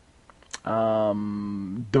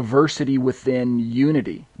 diversity within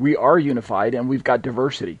unity. We are unified and we've got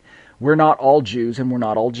diversity. We're not all Jews and we're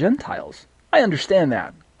not all Gentiles. I understand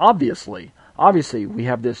that. Obviously we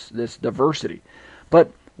have this diversity.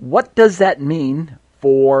 But what does that mean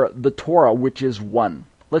for the Torah, which is one?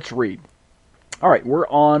 Let's read. All right, we're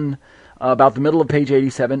on about the middle of page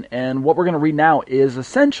 87, and what we're going to read now is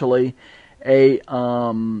essentially my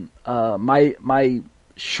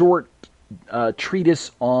short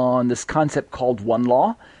treatise on this concept called one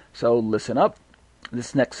law. So listen up.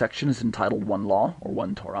 This next section is entitled One Law, or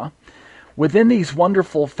One Torah. Within these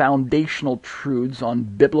wonderful foundational truths on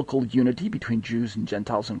biblical unity between Jews and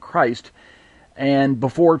Gentiles in Christ, and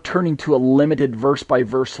before turning to a limited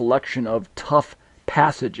verse-by-verse selection of tough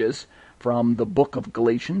passages from the book of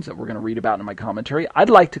Galatians that we're going to read about in my commentary, I'd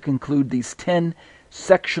like to conclude these 10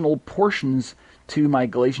 sectional portions to my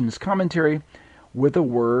Galatians commentary with a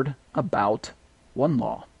word about one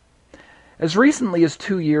law. As recently as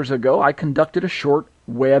 2 years ago, I conducted a short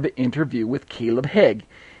web interview with Caleb Haig.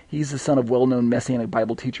 He's the son of well-known Messianic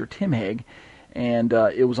Bible teacher Tim Haig, and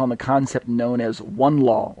it was on the concept known as one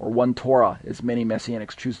law, or one Torah, as many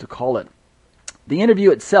Messianics choose to call it. The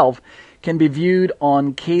interview itself can be viewed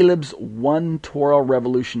on Caleb's One Torah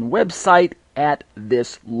Revolution website at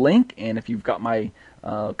this link, and if you've got my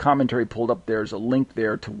commentary pulled up, there's a link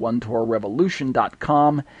there to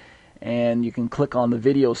OneTorahRevolution.com, and you can click on the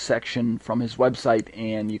video section from his website,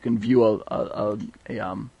 and you can view a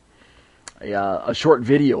short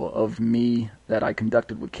video of me that I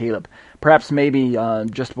conducted with Caleb. Perhaps maybe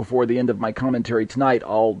just before the end of my commentary tonight,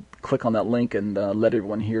 I'll click on that link and let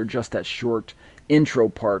everyone hear just that short intro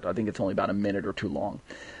part. I think it's only about a minute or two long.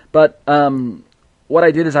 But what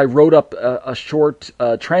I did is I wrote up a short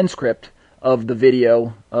transcript of the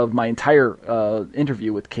video of my entire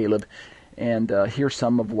interview with Caleb, and here's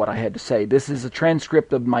some of what I had to say. This is a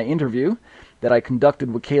transcript of my interview that I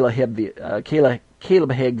conducted with Caleb Hegg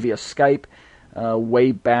via Skype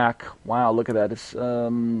way back. Wow, look at that. It's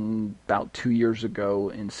about 2 years ago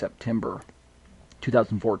in September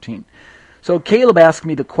 2014. So Caleb asked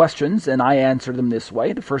me the questions, and I answered them this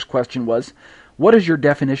way. The first question was, what is your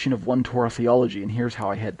definition of one Torah theology? And here's how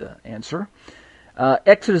I had to answer.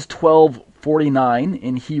 Exodus 12:49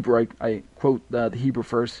 in Hebrew, I quote the Hebrew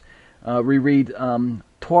first. We read,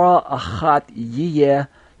 Torah achat yiyeh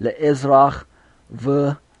le'ezrach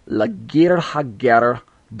v'lagir hager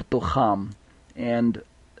b'tocham. And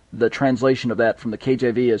the translation of that from the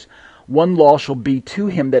KJV is, one law shall be to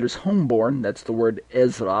him that is homeborn, that's the word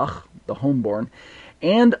ezrach, the homeborn,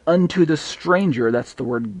 and unto the stranger, that's the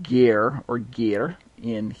word ger, or ger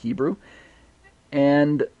in Hebrew,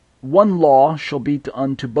 and one law shall be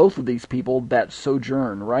unto both of these people that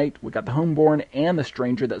sojourn, right? We got the homeborn and the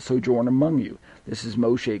stranger that sojourn among you. This is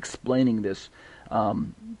Moshe explaining this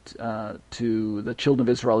to the children of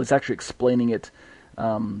Israel. He's actually explaining it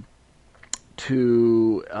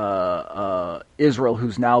to Israel,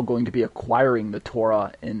 who's now going to be acquiring the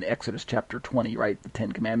Torah in Exodus chapter 20, right? The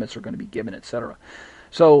Ten Commandments are going to be given, etc.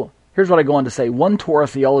 So here's what I go on to say. One Torah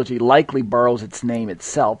theology likely borrows its name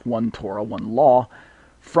itself, one Torah, one law,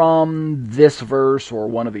 from this verse or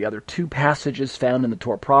one of the other two passages found in the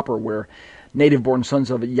Torah proper where native-born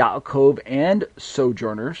sons of Yaakov and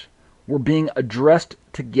sojourners were being addressed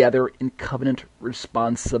together in covenant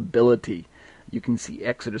responsibility. You can see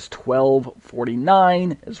Exodus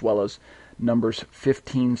 12:49 as well as Numbers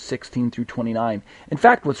 15:16 through 29. In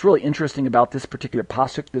fact, what's really interesting about this particular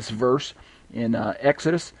pasuk, this verse in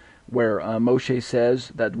Exodus, where Moshe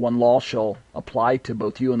says that one law shall apply to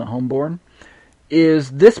both you and the homeborn,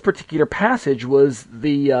 is this particular passage was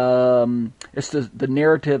the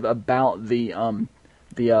narrative about the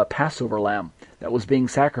Passover lamb that was being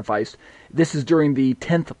sacrificed. This is during the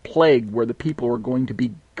 10th plague where the people were going to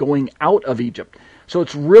be going out of Egypt. So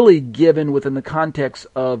it's really given within the context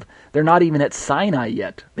of they're not even at Sinai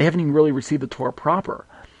yet. They haven't even really received the Torah proper.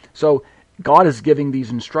 So God is giving these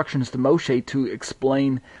instructions to Moshe to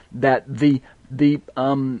explain that the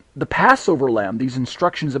Passover lamb, these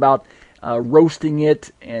instructions about roasting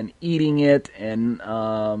it and eating it and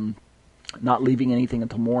not leaving anything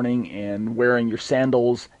until morning and wearing your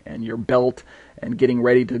sandals and your belt and getting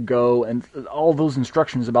ready to go, and all those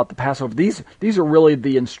instructions about the Passover. These are really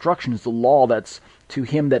the instructions, the law that's to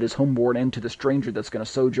him that is homeborn and to the stranger that's going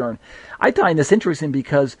to sojourn. I find this interesting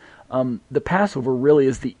because the Passover really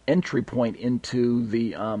is the entry point into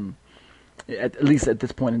the, at least at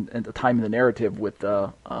this point at the time in the narrative with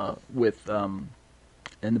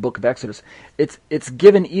in the book of Exodus, it's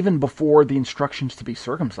given even before the instructions to be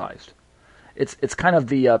circumcised. It's kind of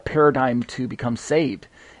the paradigm to become saved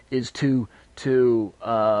is to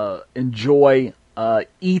enjoy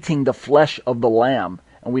eating the flesh of the lamb,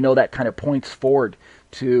 and we know that kind of points forward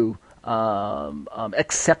to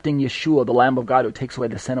accepting Yeshua, the Lamb of God who takes away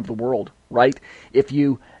the sin of the world. Right? If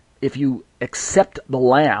you accept the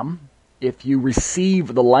Lamb, if you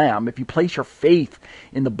receive the Lamb, if you place your faith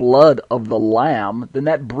in the blood of the Lamb, then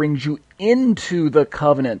that brings you into the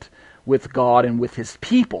covenant with God and with His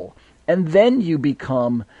people, and then you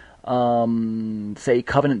become say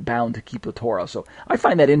covenant bound to keep the Torah. So I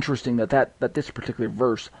find that interesting that this particular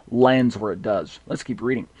verse lands where it does. Let's keep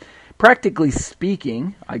reading. Practically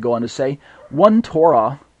speaking, I go on to say, one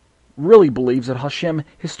Torah really believes that Hashem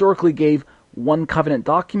historically gave one covenant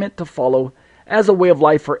document to follow as a way of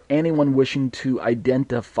life for anyone wishing to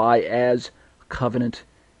identify as covenant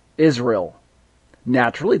Israel.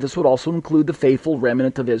 Naturally, this would also include the faithful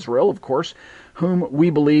remnant of Israel, of course, whom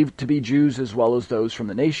we believe to be Jews as well as those from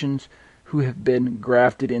the nations who have been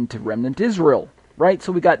grafted into remnant Israel, right?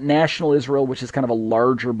 So we got national Israel, which is kind of a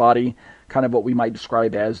larger body, kind of what we might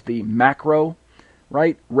describe as the macro,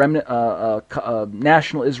 right? Remnant,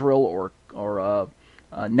 national Israel or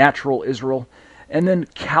natural Israel. And then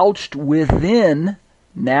couched within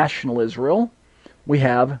national Israel, we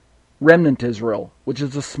have remnant Israel, which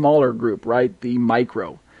is a smaller group, right? The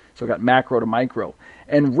micro. So we got macro to micro.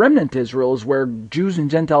 And remnant Israel is where Jews and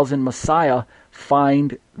Gentiles in Messiah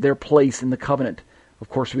find their place in the covenant. Of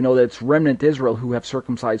course, we know that it's remnant Israel who have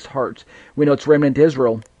circumcised hearts. We know it's remnant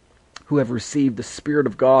Israel who have received the Spirit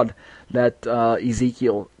of God that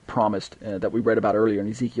Ezekiel promised, that we read about earlier in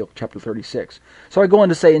Ezekiel chapter 36. So I go on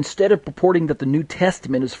to say, instead of purporting that the New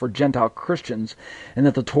Testament is for Gentile Christians and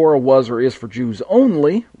that the Torah was or is for Jews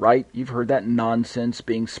only, right? You've heard that nonsense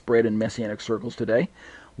being spread in Messianic circles today.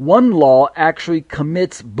 One law actually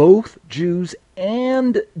commits both Jews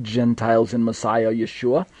and Gentiles in Messiah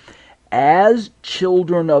Yeshua as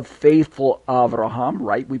children of faithful Abraham,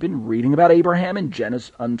 right? We've been reading about Abraham in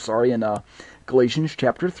Galatians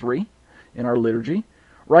chapter 3 in our liturgy,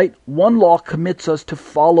 right? One law commits us to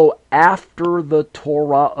follow after the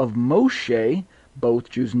Torah of Moshe, both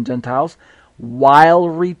Jews and Gentiles, while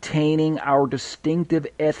retaining our distinctive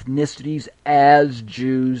ethnicities as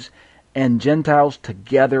Jews and Gentiles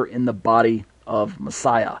together in the body of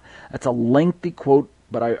Messiah. That's a lengthy quote,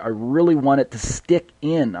 but I really want it to stick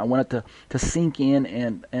in. I want it to sink in,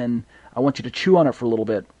 and I want you to chew on it for a little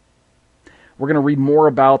bit. We're going to read more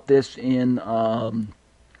about this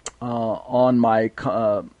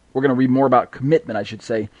we're going to read more about commitment, I should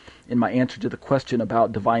say, in my answer to the question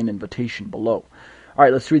about divine invitation below. All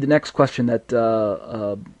right, let's read the next question that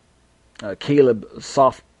Caleb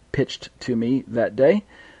soft-pitched to me that day.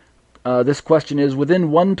 This question is,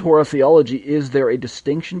 within one Torah theology, is there a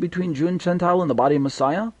distinction between Jew and Gentile in the body of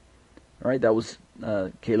Messiah? All right, that was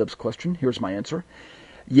Caleb's question. Here's my answer.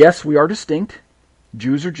 Yes, we are distinct.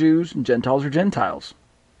 Jews are Jews and Gentiles are Gentiles.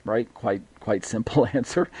 Right? Quite simple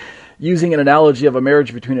answer. Using an analogy of a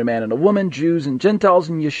marriage between a man and a woman, Jews and Gentiles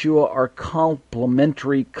in Yeshua are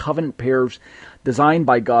complementary covenant pairs designed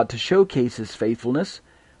by God to showcase His faithfulness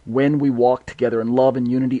when we walk together in love and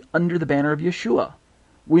unity under the banner of Yeshua.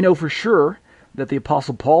 We know for sure that the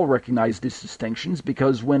Apostle Paul recognized these distinctions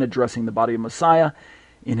because when addressing the body of Messiah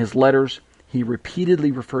in his letters, he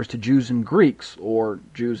repeatedly refers to Jews and Greeks, or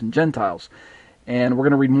Jews and Gentiles. And we're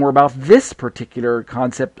going to read more about this particular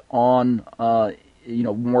concept on,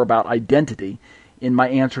 more about identity in my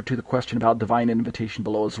answer to the question about divine invitation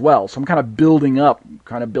below as well. So I'm kind of building up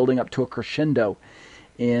to a crescendo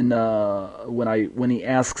in when he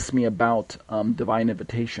asks me about divine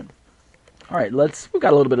invitation. All right, we've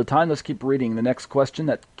got a little bit of time. Let's keep reading the next question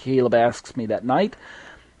that Caleb asks me that night.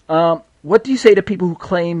 What do you say to people who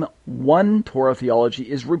claim one Torah theology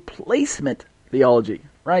is replacement theology,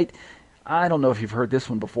 right? I don't know if you've heard this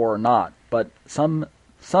one before or not, but some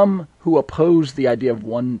who oppose the idea of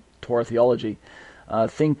one Torah theology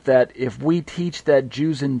think that if we teach that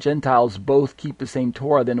Jews and Gentiles both keep the same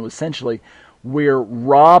Torah, then essentially we're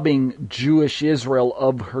robbing Jewish Israel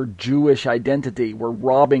of her Jewish identity. We're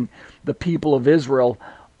robbing the people of Israel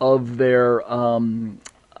of their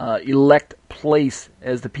elect place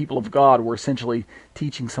as the people of God. We're essentially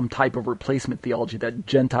teaching some type of replacement theology that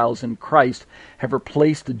Gentiles in Christ have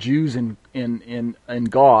replaced the Jews in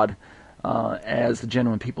God as the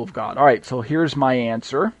genuine people of God. All right, so here's my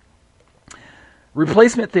answer.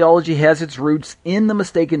 Replacement theology has its roots in the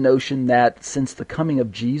mistaken notion that since the coming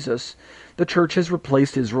of Jesus, the church has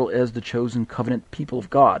replaced Israel as the chosen covenant people of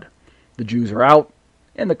God. The Jews are out,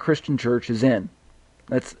 and the Christian church is in.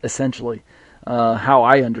 That's essentially how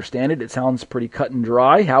I understand it. It sounds pretty cut and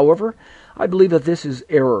dry. However, I believe that this is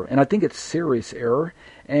error, and I think it's serious error.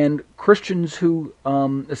 And Christians who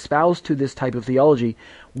espouse to this type of theology,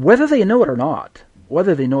 whether they know it or not,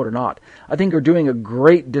 I think are doing a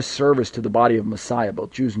great disservice to the body of Messiah,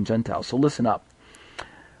 both Jews and Gentiles. So listen up.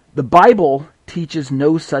 The Bible teaches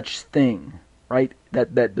no such thing, right?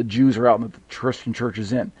 That the Jews are out and the Christian church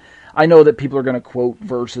is in. I know that people are going to quote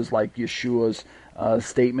verses like Yeshua's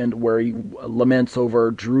statement where he laments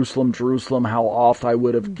over Jerusalem, Jerusalem, how oft I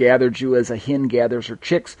would have gathered you as a hen gathers her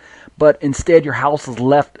chicks, but instead your house is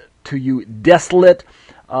left to you desolate.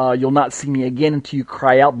 You'll not see me again until you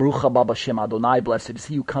cry out, Baruch haba b'shem Adonai, blessed is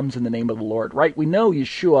he who comes in the name of the Lord. Right? We know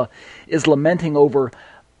Yeshua is lamenting over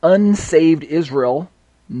unsaved Israel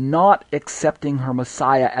not accepting her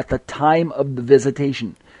Messiah at the time of the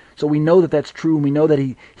visitation. So we know that that's true, and we know that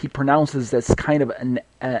he pronounces this kind of an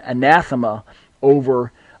anathema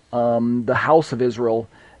over the house of Israel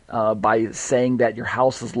by saying that your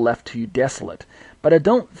house is left to you desolate. But I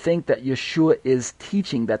don't think that Yeshua is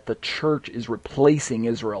teaching that the church is replacing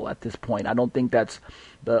Israel at this point. I don't think that's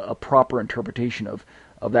a proper interpretation of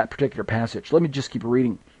that particular passage. Let me just keep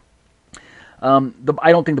reading.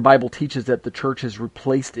 I don't think the Bible teaches that the church has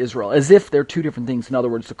replaced Israel, as if they're two different things. In other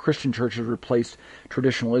words, the Christian church has replaced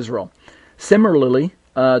traditional Israel. Similarly,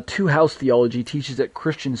 two-house theology teaches that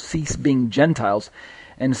Christians cease being Gentiles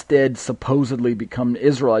and instead supposedly become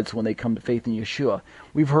Israelites when they come to faith in Yeshua.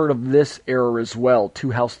 We've heard of this error as well,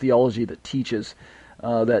 two-house theology that teaches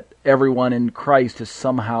that everyone in Christ is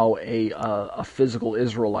somehow a physical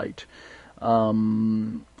Israelite.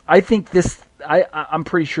 I think I'm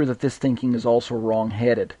pretty sure that this thinking is also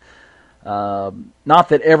wrong-headed. Not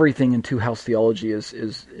that everything in two-house theology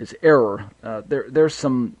is error. There's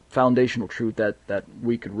some foundational truth that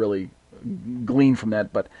we could really glean from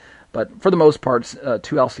that, but for the most part,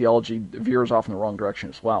 two-house theology veers off in the wrong direction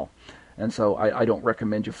as well. And so I don't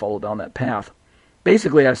recommend you follow down that path.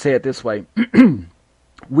 Basically, I say it this way.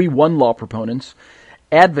 we one law proponents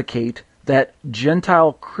advocate that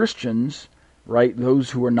Gentile Christians, right,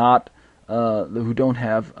 those who are not, who don't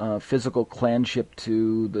have physical clanship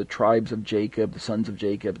to the tribes of Jacob, the sons of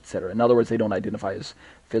Jacob, etc. In other words, they don't identify as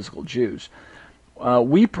physical Jews.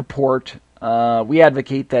 We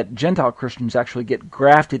advocate that Gentile Christians actually get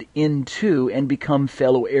grafted into and become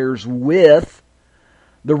fellow heirs with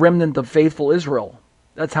the remnant of faithful Israel.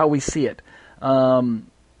 That's how we see it.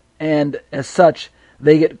 And as such,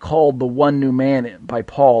 they get called the one new man by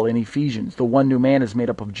Paul in Ephesians. The one new man is made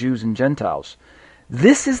up of Jews and Gentiles.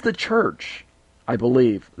 This is the church, I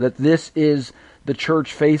believe, that this is the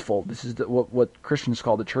church faithful. This is what Christians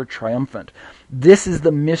call the church triumphant. This is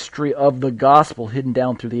the mystery of the gospel hidden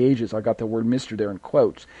down through the ages. I got the word mystery there in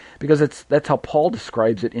quotes, because that's how Paul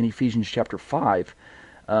describes it in Ephesians chapter 5.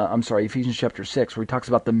 Ephesians chapter 6, where he talks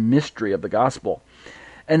about the mystery of the gospel.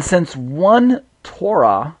 And since one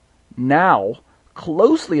Torah now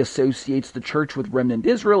closely associates the church with remnant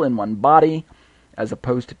Israel in one body, as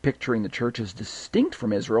opposed to picturing the church as distinct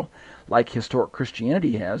from Israel, like historic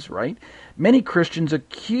Christianity has, right? Many Christians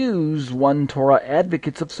accuse one Torah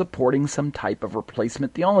advocates of supporting some type of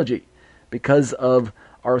replacement theology because of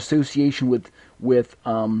our association with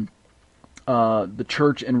the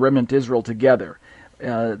church and remnant Israel together.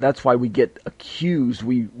 That's why we get accused.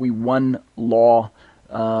 We one law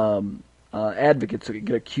advocates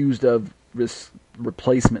get accused of this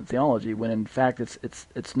replacement theology, when in fact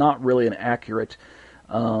it's not really an accurate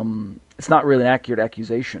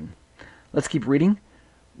accusation. Let's keep reading.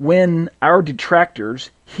 When our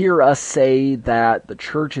detractors hear us say that the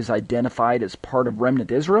church is identified as part of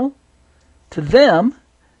remnant Israel, to them,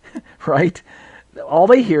 right, all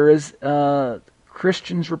they hear is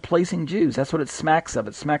Christians replacing Jews. That's what it smacks of.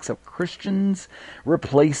 It smacks of Christians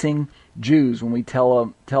replacing Jews when we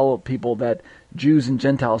tell people that Jews and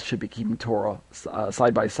Gentiles should be keeping Torah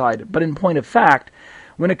side by side. But in point of fact,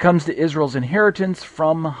 when it comes to Israel's inheritance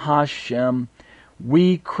from Hashem,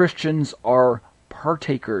 we Christians are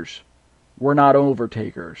partakers. We're not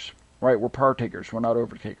overtakers. Right? We're partakers. We're not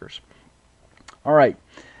overtakers. All right.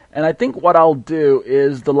 And I think what I'll do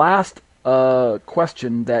is the last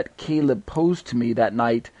question that Caleb posed to me that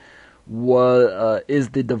night is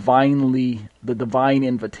the divine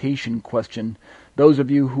invitation question. Those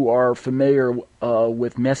of you who are familiar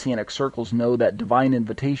with Messianic circles know that divine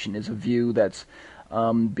invitation is a view that's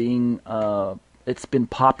it's been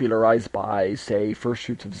popularized by, say, First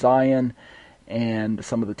Fruits of Zion and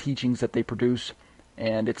some of the teachings that they produce.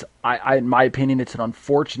 And in my opinion, it's an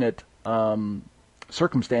unfortunate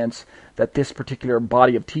circumstance that this particular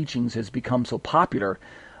body of teachings has become so popular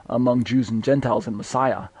among Jews and Gentiles in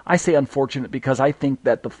Messiah. I say unfortunate because I think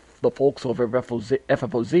that the folks over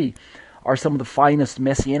FFOZ are some of the finest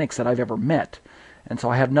Messianics that I've ever met. And so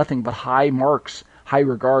I have nothing but high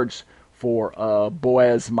regards for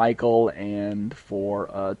Boaz Michael and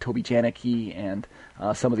for Toby Janicki and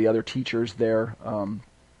some of the other teachers there.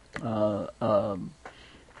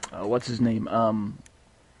 What's his name?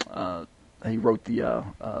 He wrote the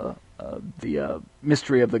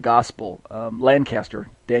Mystery of the Gospel.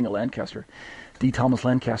 Daniel Lancaster, D. Thomas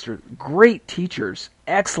Lancaster. Great teachers,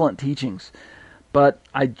 excellent teachings. But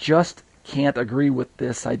I just can't agree with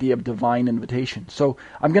this idea of divine invitation. So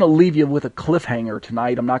I'm going to leave you with a cliffhanger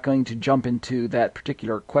tonight. I'm not going to jump into that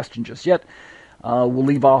particular question just yet. We'll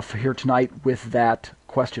leave off here tonight with that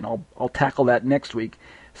question. I'll tackle that next week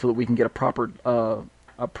so that we can get a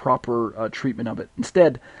proper treatment of it.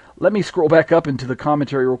 Instead, let me scroll back up into the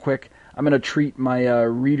commentary real quick. I'm going to treat my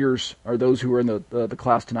readers, or those who are in the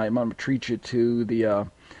class tonight, I'm going to treat you to the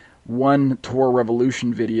One Torah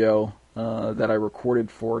Revolution video that I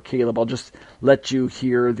recorded for Caleb. I'll just let you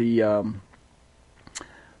hear the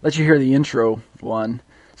intro one.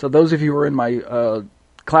 So those of you who are in my live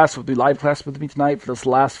class with me tonight for this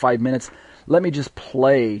last 5 minutes, let me just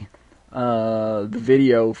play the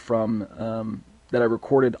video from that I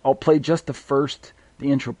recorded. I'll play just the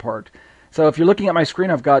intro part. So if you're looking at my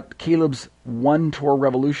screen, I've got Caleb's One Torah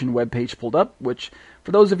Revolution webpage pulled up, which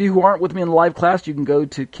for those of you who aren't with me in the live class, you can go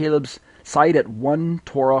to Caleb's site at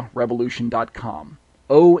onetorarevolution.com.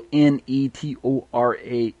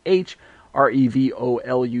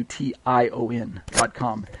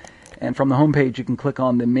 ONETORAHREVOLUTION.com. And from the homepage, you can click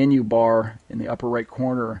on the menu bar in the upper right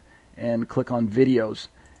corner and click on videos.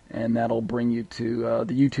 And that'll bring you to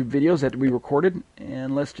the YouTube videos that we recorded.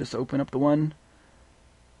 And let's just open up the one.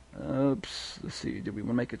 Oops. Let's see. Do we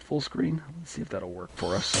want to make it full screen? Let's see if that'll work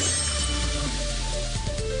for us.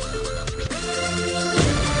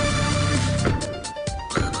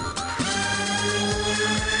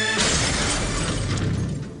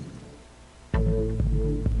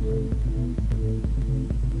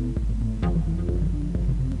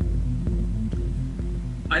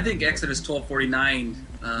 I think Exodus 12:49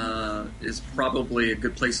 is probably a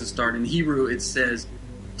good place to start. In Hebrew, it says,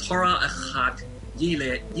 Torah achat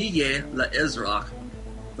yiyeh la'ezrach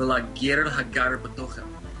v'lager hagar b'tochem.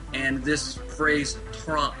 And this phrase,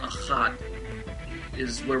 Torah achat,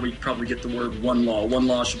 is where we probably get the word one law. One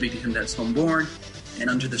law should be to him that's homeborn, and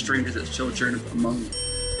unto the stranger that sojourneth among you.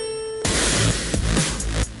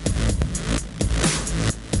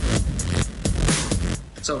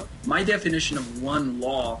 So, my definition of one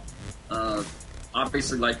law,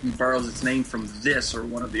 obviously, borrows its name from this or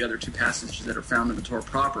one of the other two passages that are found in the Torah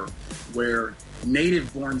proper, where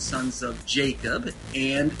native-born sons of Jacob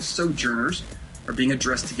and sojourners are being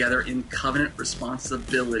addressed together in covenant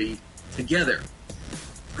responsibility together.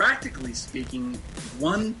 Practically speaking,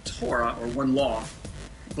 one Torah, or one law,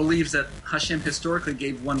 believes that Hashem historically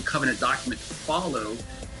gave one covenant document to follow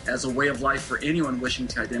as a way of life for anyone wishing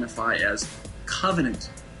to identify as covenant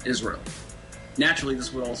Israel. Naturally,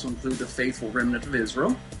 this would also include the faithful remnant of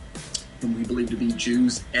Israel, whom we believe to be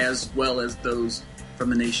Jews, as well as those from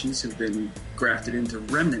the nations who've been grafted into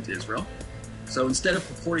remnant Israel. So instead of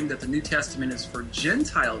purporting that the New Testament is for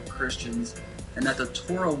Gentile Christians and that the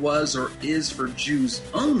Torah was or is for Jews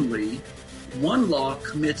only, one law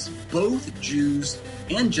commits both Jews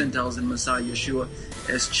and Gentiles in Messiah Yeshua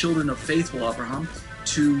as children of faithful Abraham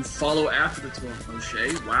to follow after the Torah of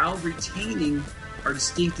Moshe while retaining our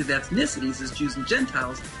distinctive ethnicities as Jews and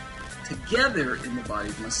Gentiles together in the body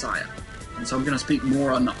of Messiah. And so I'm going to speak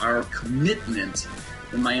more on our commitment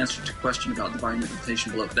in my answer to question about divine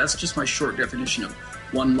interpretation below. That's just my short definition of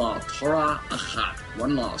one law, Torah achat,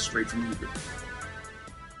 one law, straight from Hebrew.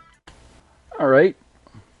 All right.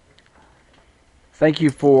 Thank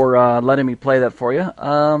you for letting me play that for you.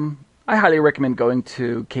 I highly recommend going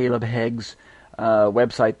to Caleb Hegg's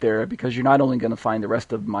website there, because you're not only going to find the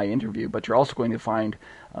rest of my interview, but you're also going to find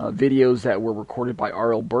videos that were recorded by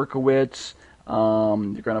Ariel Berkowitz.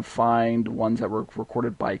 You're going to find ones that were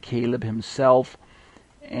recorded by Caleb himself.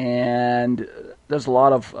 And there's a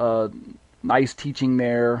lot of nice teaching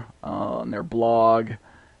there on their blog,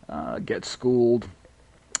 Get Schooled.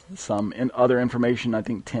 Some other information. I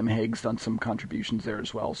think Tim Haig's done some contributions there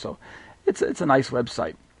as well. So it's a nice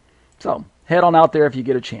website. So head on out there if you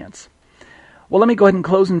get a chance. Well, let me go ahead and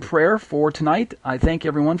close in prayer for tonight. I thank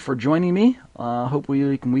everyone for joining me. Hope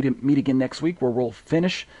we can meet again next week, where we'll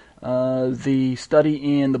finish the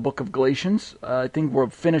study in the book of Galatians. I think we'll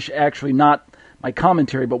finish, actually not my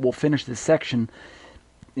commentary, but we'll finish this section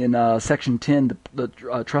in section 10, the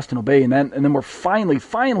trust and obey, and then we're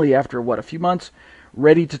finally after a few months,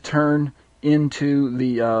 ready to turn into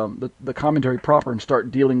the commentary proper and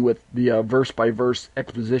start dealing with the verse by verse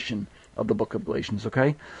exposition of the book of Galatians.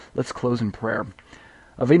 Okay, let's close in prayer.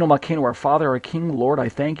 Avinu Malkeinu, our Father, our King, Lord, I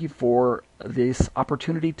thank you for this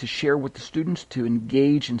opportunity to share with the students, to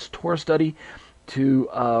engage in Torah study, to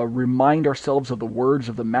remind ourselves of the words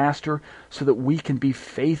of the Master, so that we can be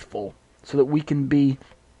faithful, so that we can be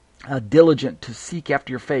diligent to seek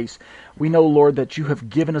after your face. We know, Lord, that you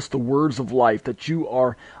have given us the words of life, that you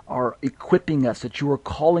are equipping us, that you are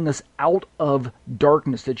calling us out of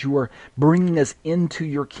darkness, that you are bringing us into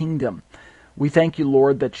your kingdom. We thank you,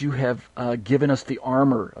 Lord, that you have given us the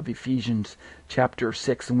armor of Ephesians chapter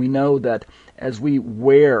 6, and we know that as we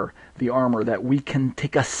wear the armor, that we can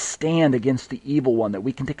take a stand against the evil one, that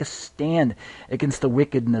we can take a stand against the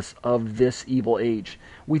wickedness of this evil age.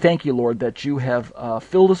 We thank you, Lord, that you have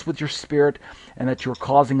filled us with your Spirit and that you're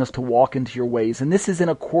causing us to walk into your ways. And this is in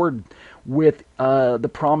accord with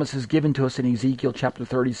the promises given to us in Ezekiel chapter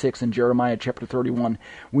 36 and Jeremiah chapter 31.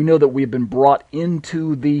 We know that we have been brought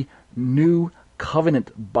into the new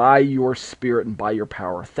covenant by your Spirit and by your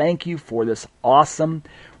power. Thank you for this awesome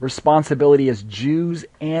responsibility as Jews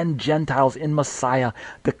and Gentiles in Messiah,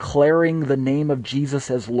 declaring the name of Jesus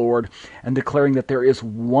as Lord and declaring that there is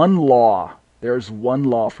one law. There is one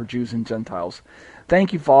law for Jews and Gentiles.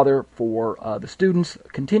 Thank you, Father, for the students.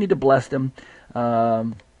 Continue to bless them.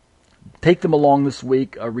 Take them along this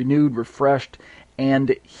week, renewed, refreshed,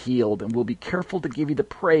 and healed. And we'll be careful to give you the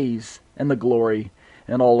praise and the glory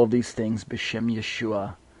and all of these things, B'Shem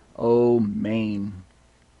Yeshua. Amen.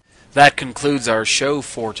 That concludes our show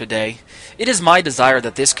for today. It is my desire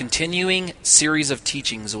that this continuing series of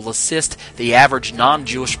teachings will assist the average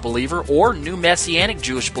non-Jewish believer or new Messianic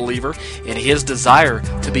Jewish believer in his desire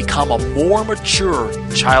to become a more mature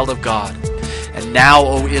child of God. And now,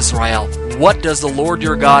 O Israel, what does the Lord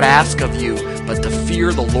your God ask of you but to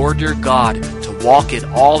fear the Lord your God, to walk in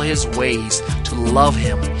all his ways, to love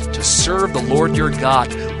him, to serve the Lord your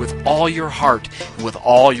God with all your heart and with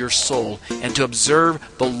all your soul, and to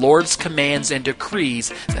observe the Lord's commands and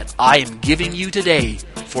decrees that I am giving you today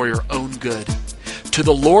for your own good. To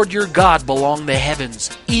the Lord your God belong the heavens,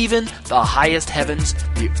 even the highest heavens,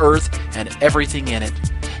 the earth, and everything in it.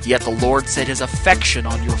 Yet the Lord set his affection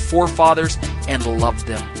on your forefathers and loved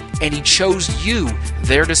them. And he chose you,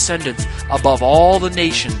 their descendants, above all the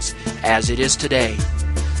nations, as it is today.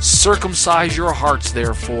 Circumcise your hearts,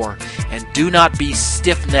 therefore, and do not be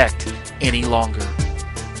stiff-necked any longer.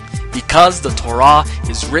 Because the Torah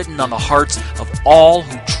is written on the hearts of all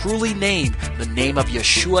who truly name the name of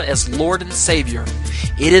Yeshua as Lord and Savior,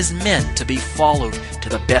 it is meant to be followed to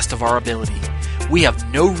the best of our ability. We have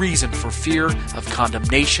no reason for fear of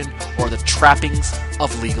condemnation or the trappings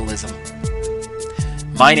of legalism.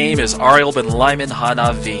 My name is Ariel Ben Lyman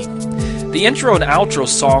Hanavi. The intro and outro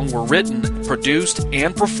song were written, produced,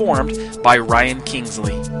 and performed by Ryan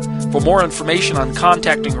Kingsley. For more information on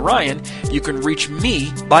contacting Ryan, you can reach me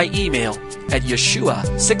by email at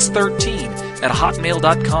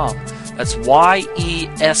yeshua613@hotmail.com. That's YESHUA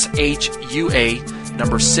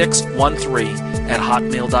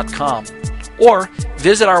 613@hotmail.com. Or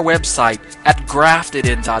visit our website at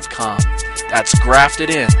graftedin.com. That's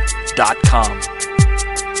graftedin.com.